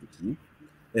insecurity.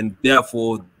 And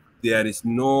therefore, there is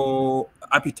no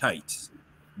appetite,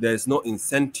 there is no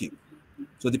incentive.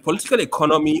 So the political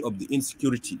economy of the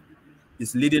insecurity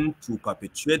is leading to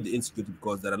perpetuate the insecurity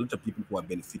because there are a lot of people who are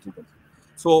benefiting from it.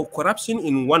 So corruption,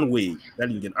 in one way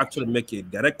that you can actually make a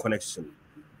direct connection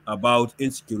about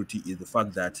insecurity, is the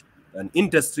fact that an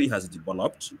industry has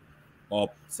developed of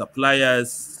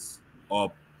suppliers,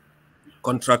 of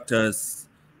contractors,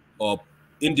 of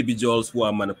individuals who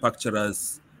are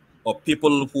manufacturers, of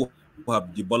people who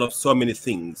have developed so many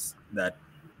things that,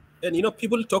 and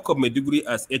people talk of Maiduguri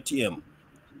as ATM.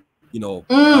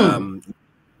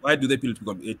 Why do they people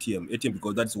talk of ATM? ATM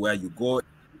because that's where you go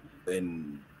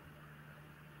and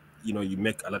you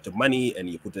make a lot of money and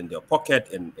you put it in your pocket,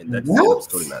 and that's the end of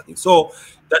story, nothing. So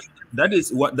that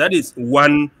is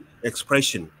one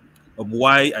expression of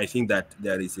why I think that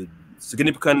there is a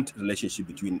significant relationship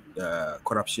between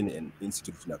corruption and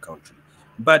insecurity in our country.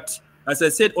 But as I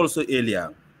said also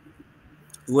earlier,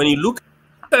 when you look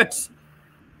at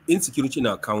insecurity in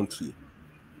our country,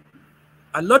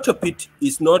 a lot of it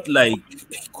is not like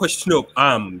a question of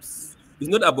arms. It's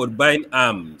not about buying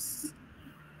arms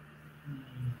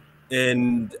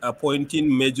and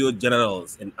appointing major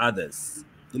generals and others.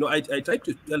 I try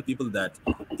to tell people that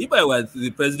if I was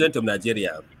the president of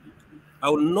Nigeria, I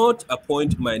will not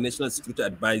appoint my national security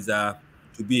advisor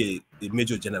to be a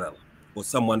major general or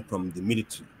someone from the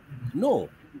military. No.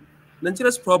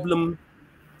 Nigeria's problem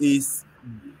is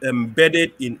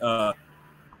embedded in a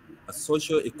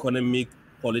socio-economic,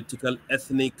 political,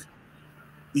 ethnic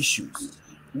issues.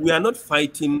 We are not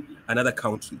fighting another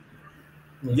country.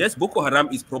 Yes, Boko Haram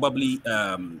is probably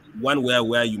one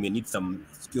where you may need some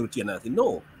security and everything.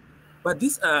 No, but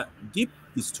these are deep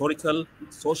historical,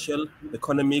 social,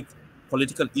 economic,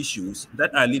 political issues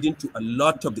that are leading to a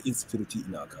lot of the insecurity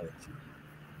in our country.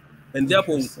 And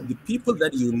therefore, Interesting. the people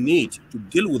that you need to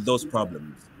deal with those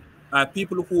problems are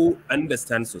people who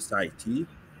understand society,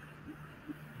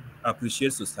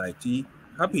 appreciate society,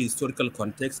 have a historical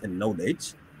context and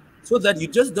knowledge, so that you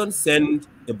just don't send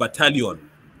a battalion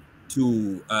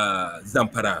to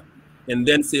Zampara and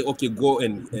then say, okay, go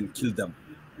and kill them.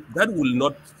 That will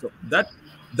not, that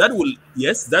will,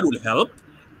 yes, that will help,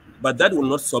 but that will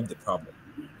not solve the problem.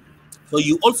 So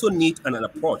you also need an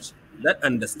approach that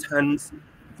understands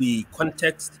the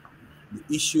context,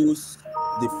 the issues,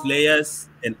 the players,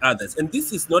 and others. And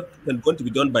this is not going to be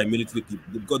done by military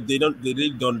people because they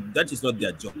really don't. That is not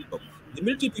their job. The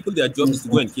military people, their job is to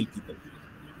Yes, go and kill people.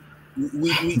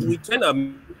 We train our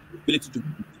military to kill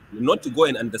people, not to go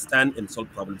and understand and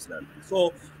solve problems now.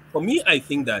 So for me, I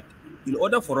think that in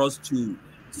order for us to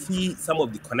see some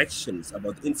of the connections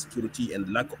about insecurity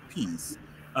and lack of peace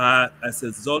as a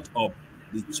result of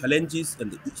the challenges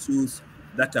and the issues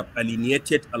that have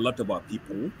alienated a lot of our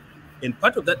people. And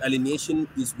part of that alienation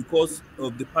is because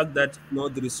of the fact that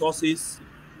the resources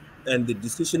and the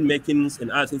decision makings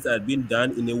and other things that are being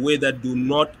done in a way that do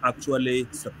not actually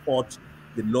support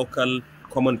the local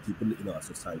common people in our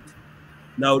society.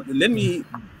 Now, let me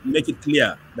make it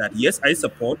clear that yes, I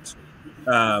support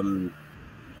um,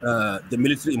 the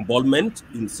military involvement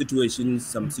in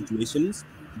some situations,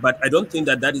 but I don't think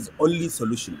that that is only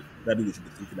solution that we should be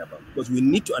thinking about because we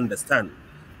need to understand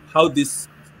how this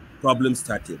problem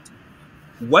started,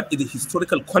 what is the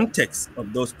historical context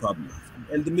of those problems,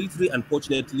 and the military,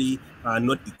 unfortunately, are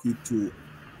not equipped to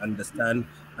understand,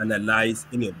 analyze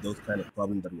any of those kind of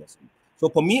problems that we are seeing. So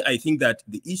for me, I think that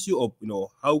the issue of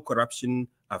how corruption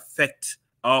affects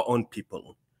our own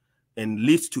people and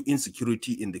leads to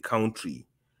insecurity in the country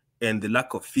and the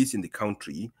lack of peace in the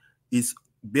country is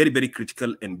very, very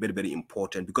critical and very, very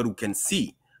important because we can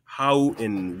see how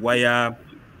and where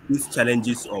these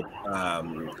challenges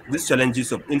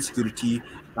of insecurity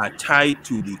are tied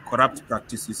to the corrupt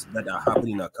practices that are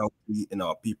happening in our country and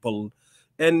our people.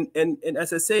 And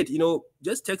as I said,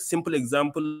 just take simple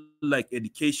example like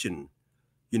education.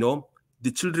 You know,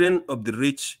 the children of the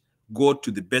rich go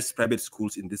to the best private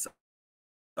schools in this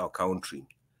our country.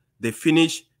 They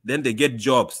finish, then they get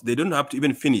jobs. They don't have to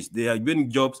even finish. They are getting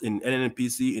jobs in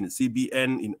NNPC, in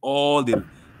CBN, in all the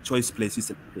choice places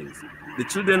and things. The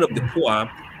children of the poor,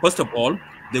 first of all,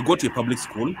 they go to a public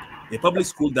school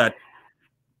that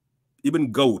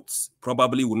even goats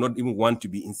probably would not even want to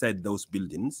be inside those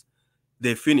buildings.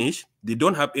 They finish, they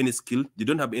don't have any skill, they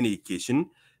don't have any education.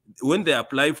 When they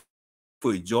apply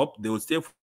for a job, they will stay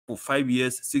for 5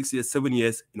 years, 6 years, 7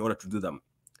 years in order to do them.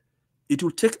 It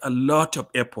will take a lot of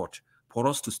effort for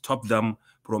us to stop them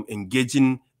from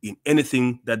engaging in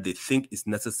anything that they think is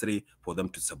necessary for them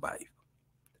to survive.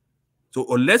 So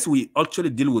unless we actually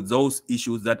deal with those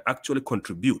issues that actually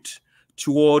contribute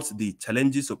towards the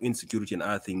challenges of insecurity and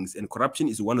other things, and corruption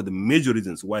is one of the major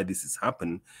reasons why this has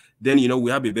happened, then we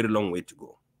have a very long way to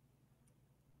go.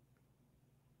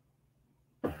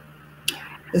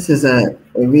 This is a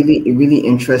really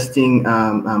interesting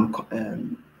angle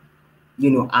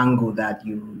that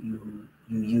you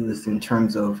use in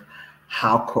terms of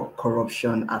how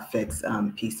corruption affects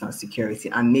peace and security,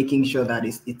 and making sure that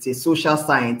it's a social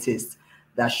scientist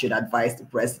that should advise the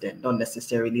president, not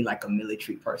necessarily like a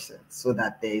military person, so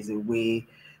that there is a way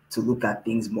to look at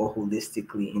things more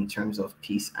holistically in terms of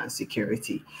peace and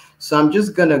security. So I'm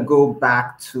just gonna go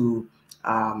back to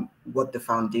what the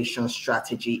foundation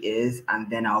strategy is, and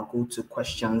then I'll go to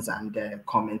questions and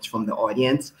comments from the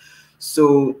audience.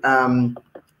 So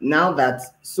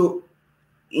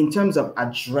in terms of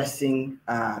addressing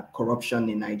corruption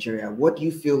in Nigeria, what do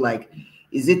you feel like?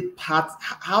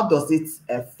 How does it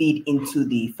feed into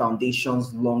the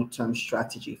foundation's long-term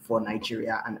strategy for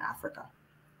Nigeria and Africa?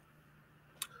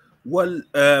 Well,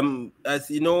 as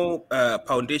you know,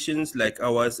 foundations like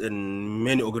ours and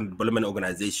many development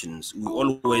organizations, we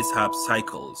always have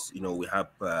cycles. We have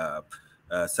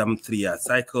some 3-year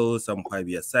cycle, some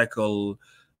 5-year cycle.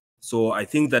 So I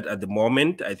think that at the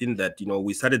moment, I think that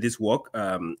we started this work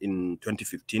in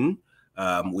 2015.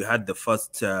 We had the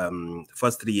first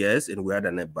 3 years, and we had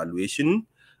an evaluation,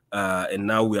 and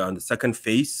now we are on the second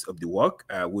phase of the work,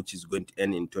 which is going to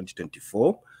end in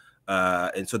 2024.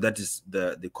 And so that is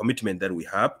the commitment that we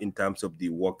have in terms of the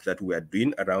work that we are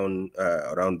doing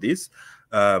around this.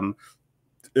 And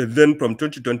then from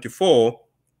 2024,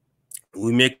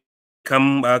 we may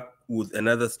come back with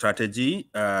another strategy,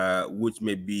 which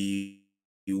may be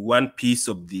one piece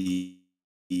of the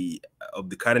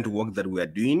current work that we are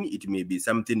doing. It may be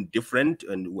something different,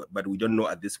 but we don't know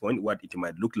at this point what it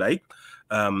might look like.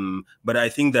 But I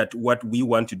think that what we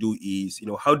want to do is,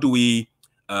 how do we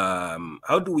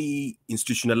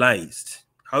institutionalize?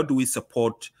 How do we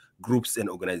support groups and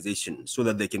organizations so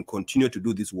that they can continue to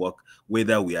do this work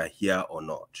whether we are here or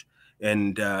not?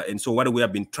 And so what we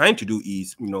have been trying to do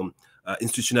is,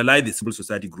 institutionalize the civil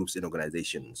society groups and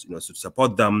organizations, to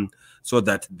support them so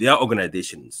that their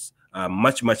organizations are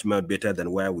much more better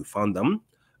than where we found them.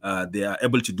 They are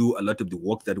able to do a lot of the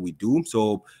work that we do.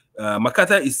 So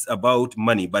MacArthur is about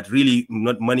money, but really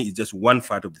not money is just one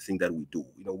part of the thing that we do.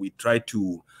 We try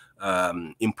to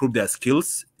improve their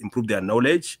skills, improve their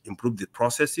knowledge, improve the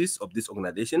processes of these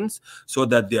organizations so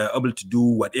that they are able to do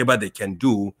whatever they can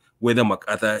do, whether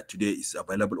MacArthur today is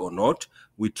available or not.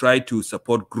 We try to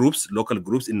support groups, local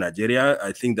groups in Nigeria.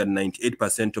 I think that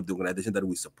 98% of the organizations that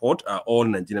we support are all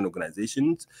Nigerian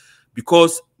organizations,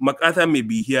 because MacArthur may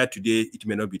be here today, it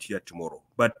may not be here tomorrow,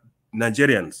 but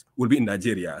Nigerians will be in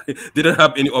Nigeria. They don't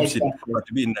have any option but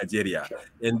to be in Nigeria.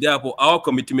 And therefore, our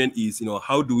commitment is,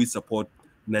 how do we support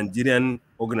Nigerian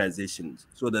organizations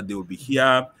so that they will be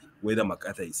here, whether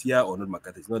MacArthur is here or not,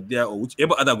 MacArthur is not there, or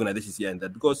whichever other organization is here. And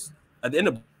that, because at the end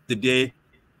of the day,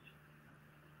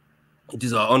 it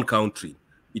is our own country.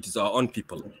 It is our own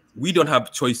people. We don't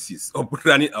have choices of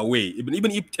running away.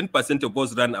 Even if 10% of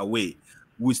us run away,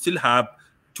 we still have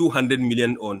 200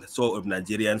 million or so of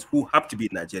Nigerians who have to be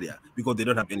in Nigeria because they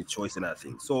don't have any choice in other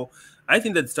things. So I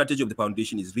think that the strategy of the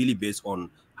foundation is really based on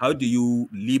how do you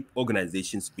leave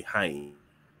organizations behind.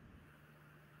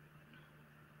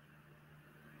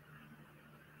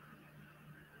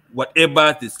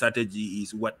 Whatever the strategy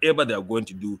is, whatever they are going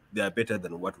to do, they are better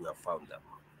than what we have found them.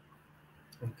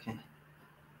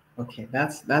 Okay,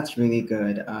 that's really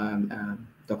good,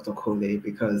 Dr. Kole,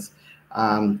 because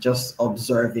just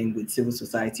observing with civil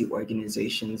society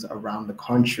organizations around the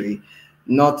country,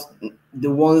 not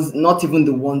even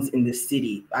the ones in the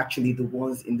city, actually the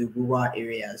ones in the rural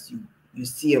areas, you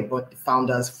see about the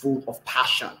founders full of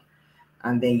passion.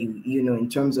 And then you know, in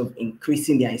terms of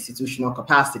increasing their institutional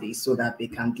capacity so that they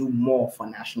can do more for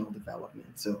national development.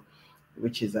 So,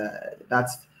 which is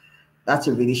that's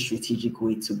a really strategic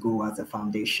way to go as a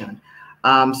foundation.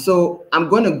 So I'm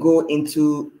going to go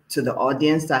to the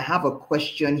audience. I have a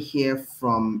question here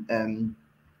from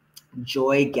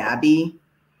Joy Gabby.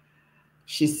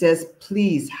 She says,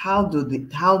 please, how do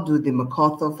the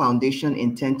MacArthur Foundation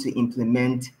intend to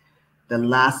implement the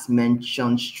last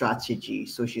mentioned strategy?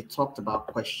 So she talked about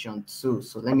question 2.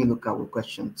 So let me look at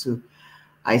question 2.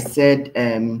 I said,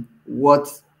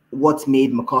 what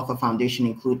made MacArthur Foundation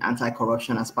include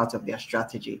anti-corruption as part of their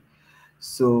strategy?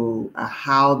 So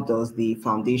how does the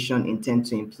foundation intend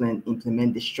to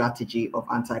implement the strategy of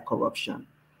anti-corruption?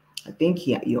 I think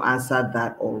you answered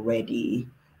that already,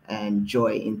 and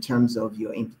Joy, in terms of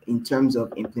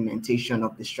implementation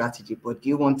of the strategy. But do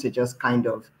you want to just kind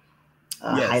of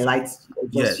highlight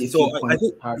just a few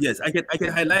points? I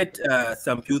can highlight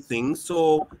some few things.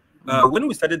 So when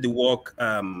we started the work,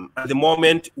 at the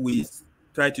moment we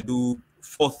try to do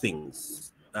 4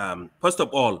 things. First of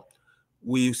all,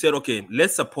 we said, okay,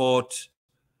 let's support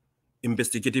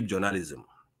investigative journalism,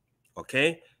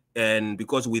 okay? And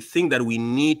because we think that we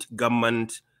need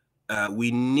government,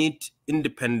 we need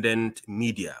independent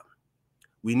media.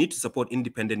 We need to support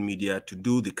independent media to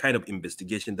do the kind of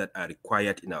investigation that are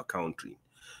required in our country.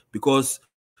 Because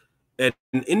an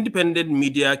independent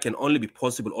media can only be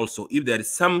possible also if there is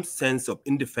some sense of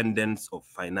independence of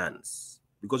finance.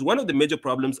 Because one of the major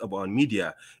problems of our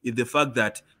media is the fact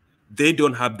that they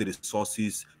don't have the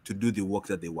resources to do the work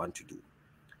that they want to do.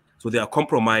 So they are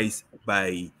compromised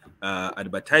by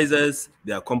advertisers,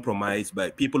 they are compromised by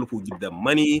people who give them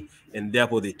money, and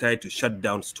therefore they try to shut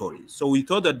down stories. So we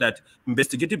thought that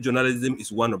investigative journalism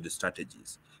is one of the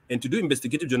strategies. And to do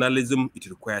investigative journalism, it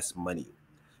requires money.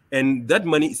 And that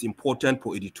money is important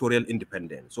for editorial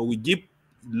independence. So we give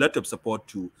a lot of support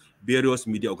to various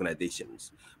media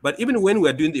organizations. But even when we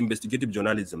are doing the investigative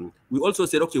journalism, we also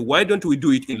said, okay, why don't we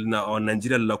do it in our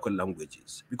Nigerian local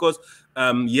languages? Because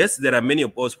yes, there are many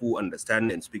of us who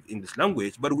understand and speak English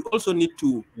language, but we also need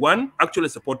to, one, actually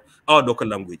support our local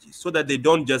languages so that they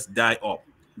don't just die off.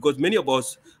 Because many of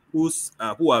us who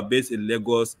are based in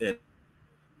Lagos,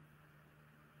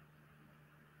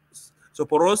 so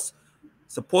for us,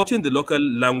 supporting the local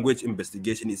language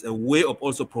investigation is a way of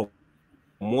also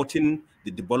promoting the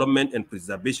development and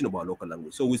preservation of our local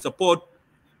language. So we support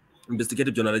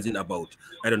investigative journalism about,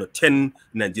 10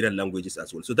 Nigerian languages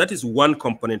as well. So that is one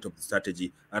component of the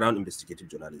strategy around investigative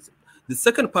journalism. The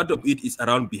second part of it is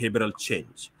around behavioral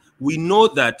change. We know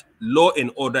that law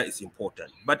and order is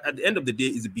important, but at the end of the day,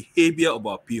 it's the behavior of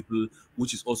our people,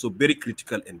 which is also very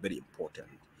critical and very important.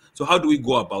 So how do we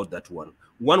go about that one?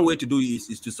 One way to do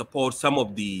is to support some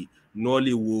of the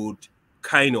Nollywood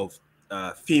kind of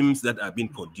films that are being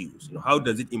produced. How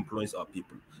does it influence our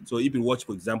people? So if you watch,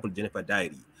 for example, Jennifer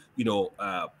Diary,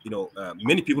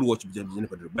 many people watch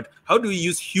Jennifer Diary, but how do we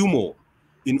use humor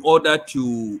in order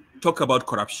to talk about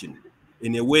corruption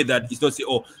in a way that it's not say,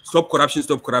 oh, stop corruption,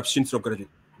 stop corruption, stop corruption.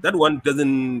 That one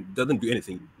doesn't do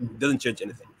anything. It doesn't change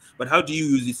anything. But how do you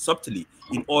use it subtly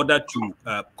in order to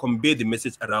convey the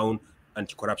message around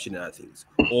anti-corruption and other things?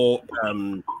 Or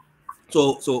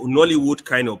so Nollywood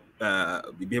kind of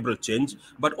behavioral change,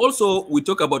 but also we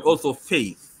talk about also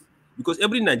faith, because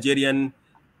every Nigerian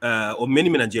or many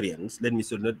Nigerians, let me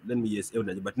say, but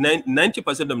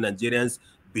 90% of Nigerians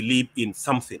believe in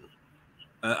something.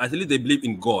 At least they believe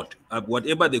in God.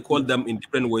 Whatever they call them in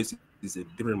different ways is a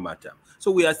different matter. So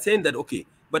we are saying that, okay,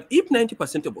 but if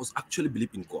 90% of us actually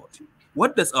believe in God,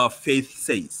 what does our faith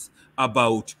say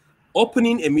about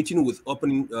opening a meeting with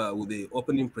the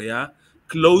opening prayer,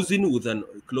 closing with an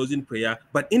closing prayer,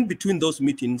 but in between those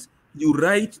meetings, you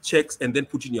write checks and then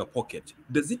put in your pocket?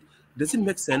 Does it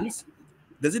make sense?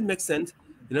 Does it make sense?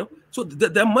 So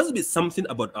there must be something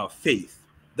about our faith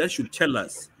that should tell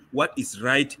us what is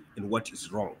right and what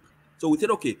is wrong. So we said,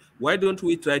 okay, why don't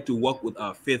we try to work with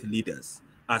our faith leaders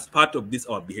as part of this,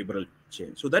 our behavioral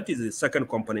change? So that is the second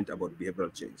component about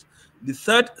behavioral change. The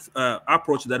third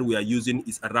approach that we are using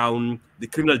is around the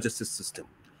criminal justice system,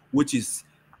 which is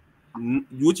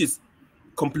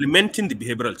complementing the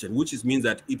behavioral change, which means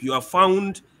that if you are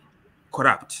found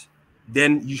corrupt,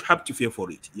 then you have to pay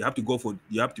for it. You have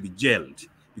to be jailed,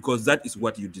 because that is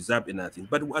what you deserve in nothing.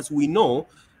 But as we know,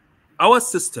 our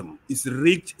system is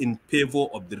rigged in favor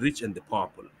of the rich and the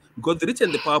powerful, because the rich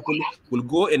and the powerful will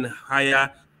go and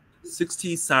hire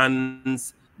 60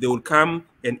 sons. They will come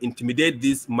and intimidate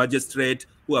this magistrate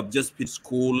who have just finished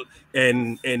school,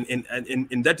 and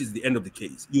that is the end of the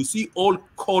case. You see all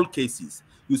cold cases.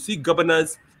 You see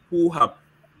governors who have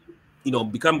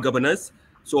become governors.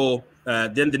 So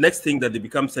then the next thing that they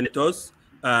become senators,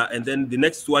 and then the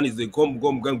next one is they become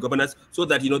governors, so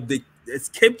that they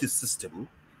escape the system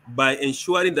by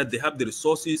ensuring that they have the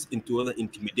resources into order to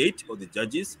intimidate, or the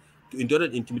judges in order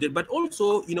to intimidate. But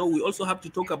also, we also have to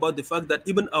talk about the fact that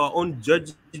even our own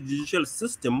judicial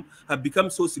system have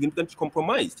become so significantly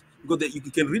compromised, because you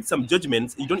can read some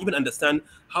judgments, you don't even understand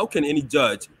how can any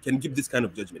judge can give this kind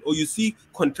of judgment, or you see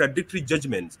contradictory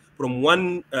judgments from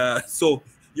one. So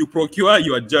you procure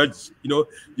your judge,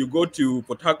 you go to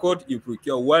Port Harcourt, you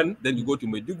procure one, then you go to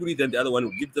Maiduguri, then the other one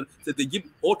will give them. So they give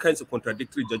all kinds of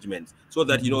contradictory judgments, so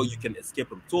that you can escape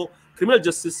them. So criminal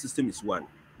justice system is one.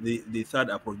 The third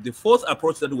approach. The fourth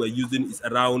approach that we're using is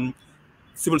around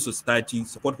civil society,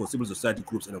 support for civil society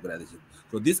groups and organizations.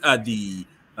 So these are the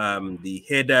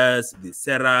headers, the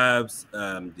seraphs,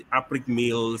 the APRIC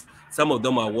mills. Some of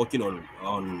them are working on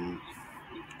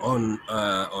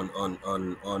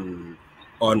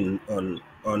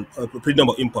freedom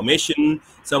of information.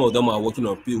 Some of them are working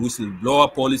on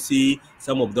whistleblower policy.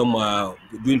 Some of them are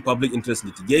doing public interest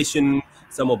litigation.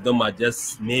 Some of them are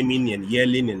just naming and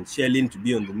yelling and shelling to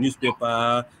be on the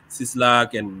newspaper,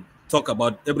 CISLAC, and talk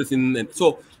about everything. And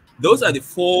so those are the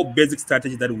four basic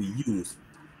strategies that we use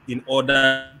in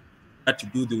order to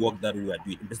do the work that we are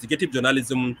doing: investigative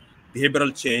journalism,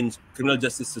 behavioral change, criminal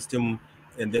justice system,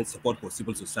 and then support for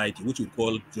civil society, which we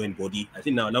call joint body. I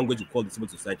think in our language we call the civil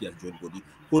society as joint body,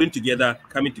 pulling together,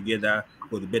 coming together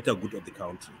for the better good of the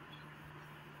country.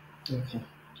 Okay.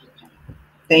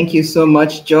 Thank you so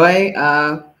much, Joy.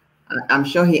 I'm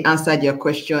sure he answered your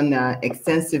question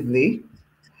extensively.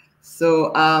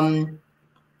 So,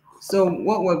 so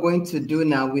what we're going to do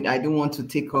now, I don't want to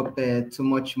take up too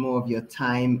much more of your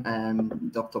time,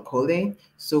 Dr. Kole.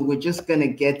 So we're just going to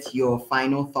get your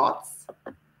final thoughts.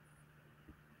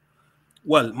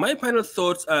 Well, my final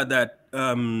thoughts are that,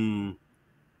 the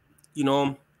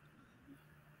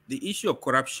issue of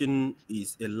corruption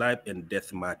is a life and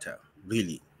death matter,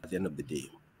 really, at the end of the day.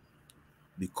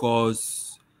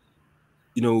 Because,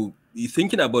 you're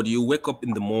thinking about, you wake up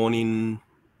in the morning,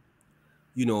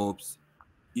 you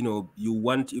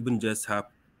want even just have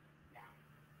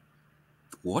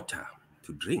water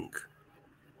to drink,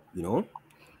 you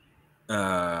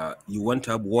want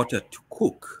to have water to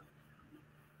cook,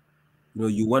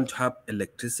 you want to have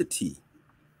electricity,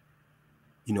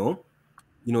 you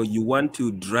want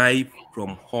to drive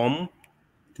from home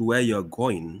to where you're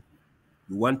going,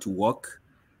 you want to work,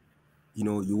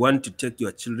 you want to take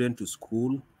your children to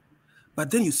school,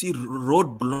 but then you see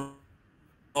roadblocks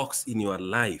in your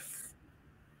life,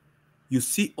 you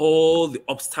see all the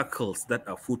obstacles that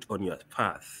are put on your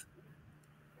path.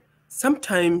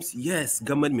 Sometimes, yes,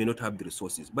 government may not have the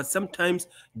resources, but sometimes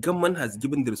government has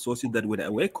given the resources that when I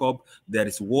wake up, there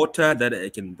is water that I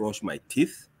can brush my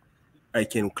teeth, I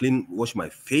can wash my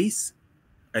face.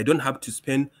 I don't have to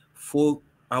spend 4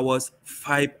 hours,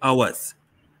 5 hours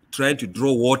trying to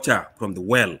draw water from the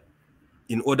well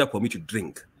in order for me to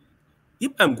drink.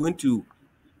 If I'm going to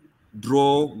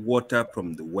draw water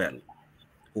from the well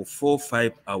for 4,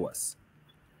 5 hours,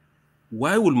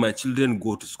 why will my children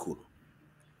go to school?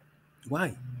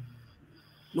 Why?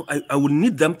 No, I will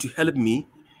need them to help me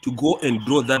to go and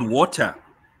draw that water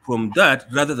from that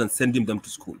rather than sending them to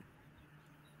school.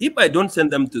 If I don't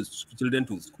send them to children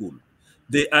to school,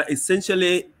 they are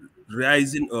essentially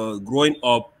rising or growing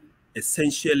up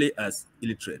essentially as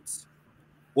illiterates.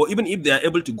 Or even if they are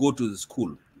able to go to the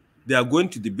school, they are going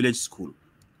to the village school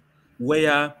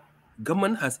where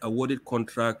government has awarded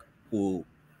contract for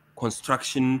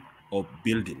construction of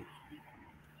building.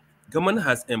 Government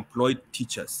has employed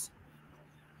teachers.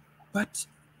 But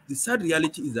the sad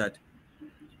reality is that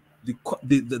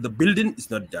the building is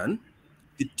not done.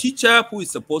 The teacher who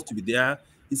is supposed to be there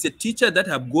is a teacher that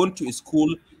have gone to a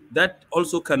school that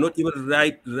also cannot even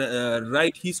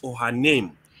write his or her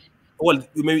name. Well,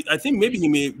 I think maybe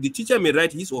the teacher may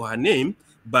write his or her name,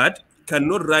 but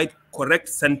cannot write correct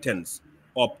sentence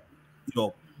of,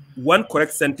 one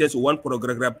correct sentence or one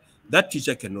paragraph. That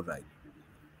teacher cannot write.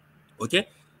 Okay,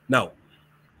 now,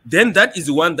 then that is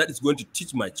the one that is going to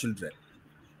teach my children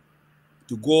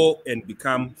to go and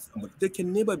become somebody. They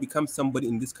can never become somebody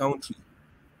in this country.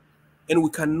 And we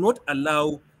cannot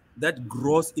allow that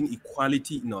gross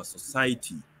inequality in our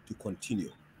society to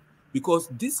continue. Because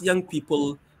these young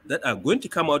people that are going to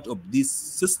come out of this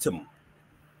system,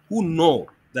 who know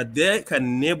that they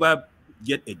can never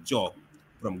get a job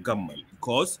from government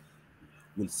because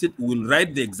we'll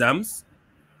write the exams,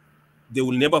 they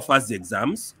will never pass the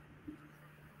exams.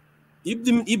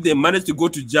 If they manage to go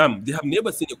to JAM, they have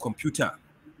never seen a computer.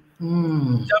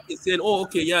 JAM is saying, oh,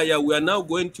 okay, yeah, we are now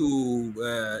going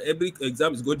to, every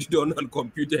exam is going to be done on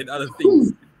computer and other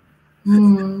things.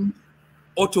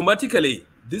 Automatically,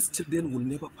 these children will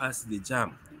never pass the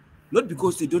JAM. Not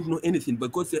because they don't know anything, but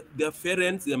because their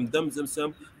parents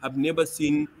themselves have never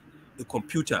seen a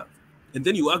computer. And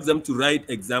then you ask them to write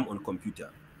exam on computer.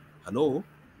 Hello?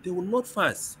 They will not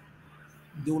pass.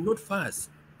 They will not pass.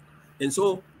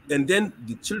 And then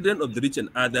the children of the rich and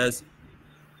others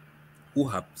who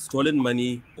have stolen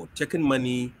money or taken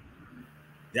money,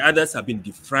 the others have been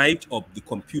deprived of the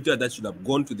computer that should have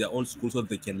gone to their own school so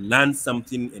they can learn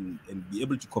something and be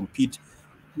able to compete.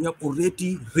 We have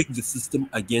already rigged the system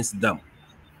against them.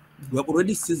 We have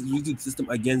already used the system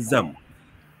against them.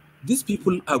 These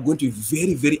people are going to be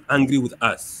very, very angry with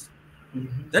us.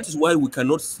 That is why we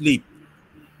cannot sleep.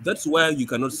 That's why you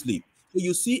cannot sleep. So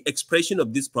you see expression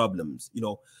of these problems.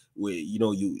 You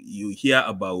hear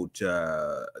about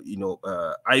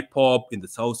IPOP in the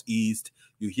southeast.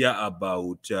 You hear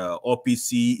about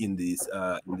OPC in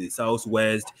the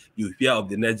southwest. You hear of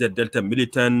the Niger Delta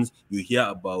militants. You hear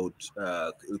about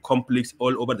conflicts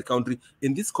all over the country.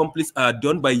 And these conflicts are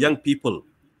done by young people.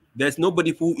 There's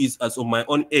nobody who is as of my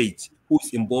own age who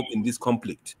is involved in this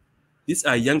conflict. These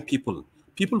are young people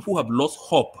who have lost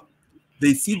hope.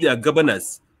 They see their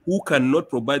governors who cannot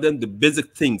provide them the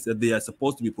basic things that they are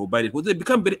supposed to be provided. Well, they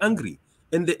become very angry,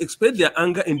 and they express their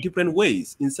anger in different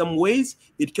ways. In some ways,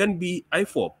 it can be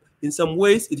IFOP. In some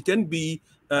ways, it can be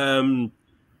some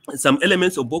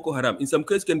elements of Boko Haram. In some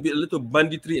cases, it can be a little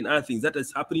banditry and other things that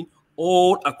is happening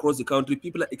all across the country.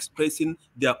 People are expressing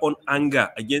their own anger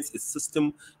against a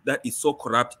system that is so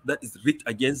corrupt, that is rigged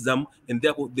against them, and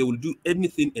therefore they will do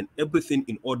anything and everything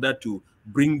in order to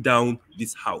bring down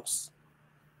this house.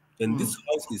 And this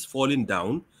house is falling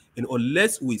down, and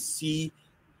unless we see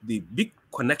the big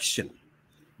connection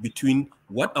between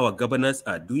what our governors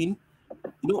are doing,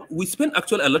 we spend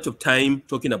actually a lot of time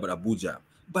talking about Abuja,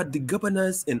 but the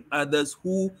governors and others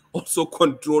who also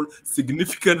control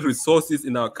significant resources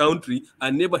in our country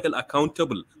are never held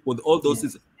accountable for all those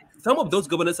things. Some of those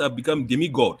governors have become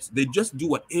demigods. They just do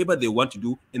whatever they want to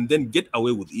do and then get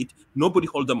away with it. Nobody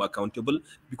holds them accountable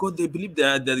because they believe they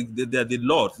are the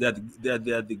lords, they are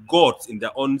the gods in their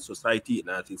own society and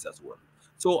other things as well.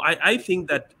 So I think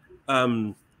that,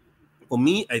 for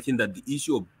me, I think that the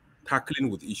issue of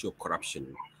tackling with the issue of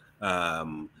corruption,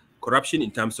 corruption in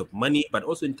terms of money, but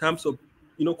also in terms of,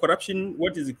 corruption.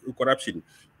 What is corruption?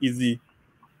 Is the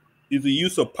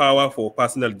use of power for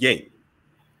personal gain.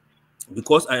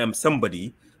 Because I am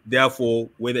somebody, therefore,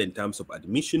 whether in terms of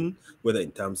admission, whether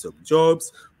in terms of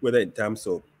jobs, whether in terms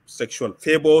of sexual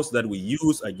favors that we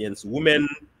use against women,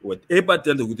 whatever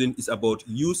that within is about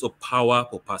use of power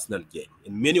for personal gain.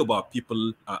 And many of our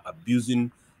people are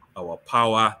abusing our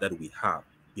power that we have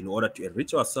in order to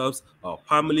enrich ourselves, our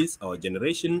families, our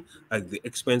generation, at the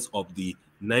expense of the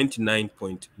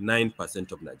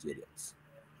 99.9% of Nigerians.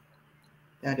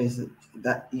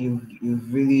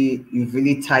 You've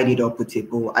really tied it up with a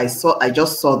bow. I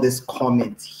just saw this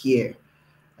comment here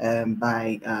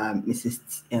by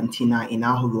Mrs. Tina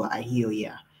Inahulu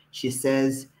Ahioya. She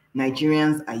says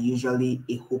Nigerians are usually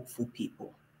a hopeful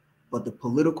people, but the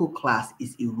political class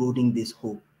is eroding this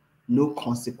hope. No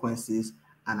consequences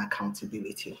and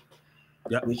accountability,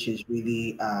 which is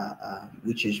really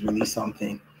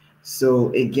something. So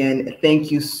again, thank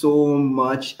you so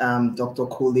much, Dr.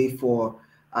 Kole,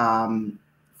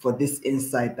 for this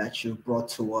insight that you brought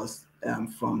to us,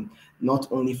 from not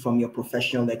only from your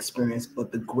professional experience,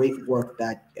 but the great work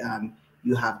that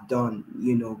you have done,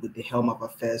 with the helm of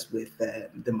affairs with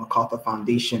the MacArthur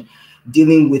Foundation,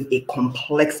 dealing with a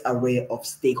complex array of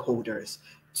stakeholders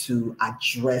to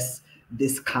address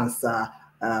this cancer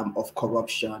of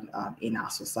corruption in our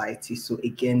society. So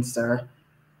again, sir,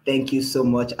 thank you so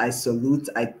much. I salute.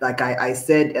 I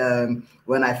said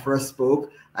when I first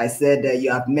spoke, I said that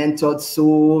you have mentored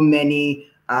so many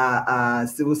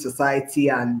civil society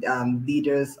and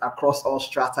leaders across all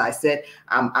strata. I said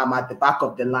I'm at the back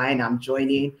of the line. I'm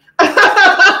joining.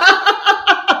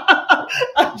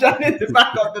 I'm joining the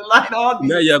back of the line. All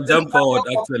yeah, you have jumped forward,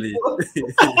 actually.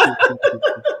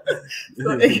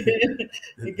 So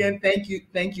again, thank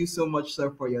you so much,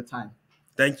 sir, for your time.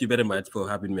 Thank you very much for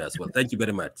having me as well. Thank you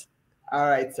very much. All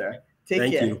right, sir. Take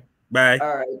care. Thank you. Bye.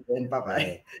 All right, then.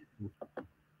 Bye-bye.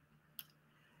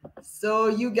 So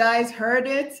you guys heard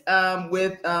it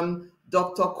with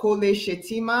Dr. Kole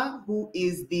Shettima, who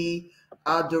is the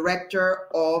director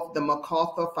of the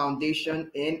MacArthur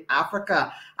Foundation in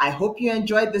Africa. I hope you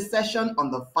enjoyed the session on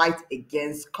the fight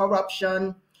against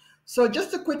corruption. So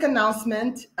just a quick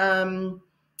announcement.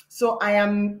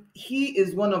 He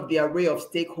is one of the array of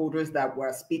stakeholders that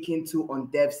we're speaking to on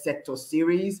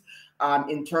Devsectorseries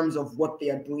in terms of what they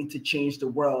are doing to change the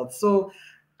world. So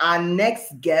our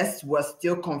next guest, we're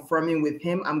still confirming with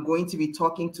him. I'm going to be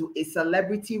talking to a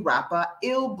celebrity rapper,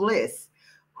 Ill Bliss,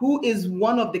 who is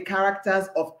one of the characters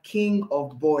of King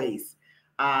of Boys.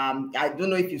 I don't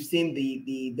know if you've seen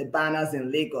the banners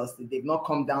in Lagos. They've not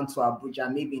come down to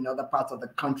Abuja, maybe in other parts of the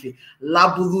country.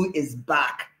 Labulu is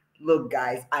back. Look,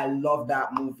 guys, I love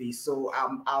that movie. So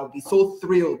I'll be so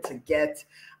thrilled to get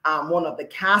one of the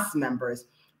cast members.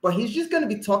 But he's just going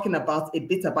to be talking about a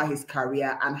bit about his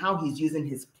career and how he's using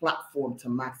his platform to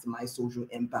maximize social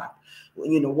impact.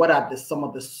 What are some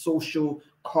of the social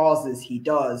causes he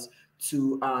does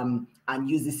to and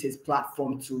uses his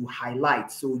platform to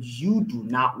highlight. So you do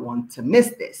not want to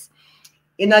miss this.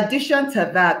 In addition to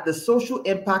that, the Social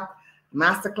Impact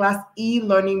Masterclass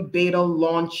e-learning beta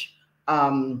launch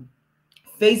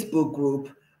Facebook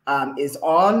group is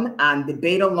on, and the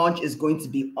beta launch is going to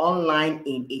be online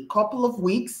in a couple of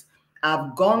weeks.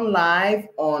 I've gone live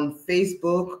on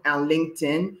Facebook and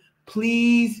LinkedIn.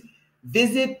 Please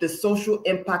visit the Social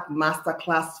Impact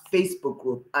Masterclass Facebook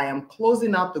group. I am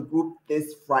closing out the group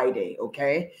this Friday,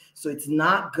 okay? So it's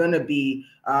not gonna be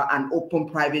an open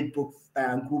private book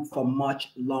group for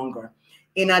much longer.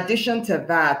 In addition to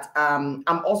that, I'm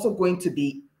also going to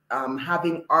be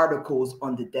having articles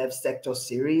on the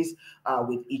Devsectorseries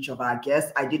with each of our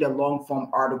guests. I did a long form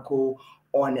article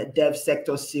on a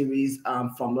Devsectorseries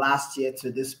from last year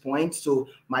to this point. So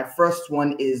my first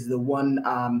one is the one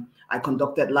I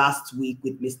conducted last week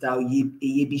with Mr.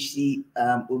 Iyebishi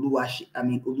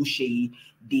Oluseyi,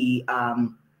 the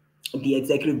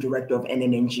executive director of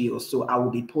NNNGO. So I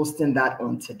will be posting that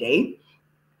on today.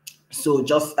 So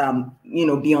just be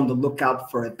on the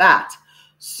lookout for that.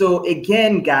 So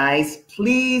again, guys,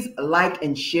 please like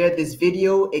and share this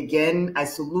video. Again, I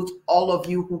salute all of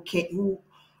you who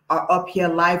are up here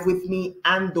live with me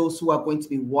and those who are going to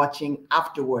be watching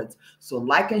afterwards. So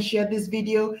like and share this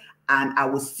video, and I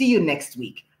will see you next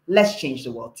week. Let's change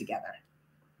the world together.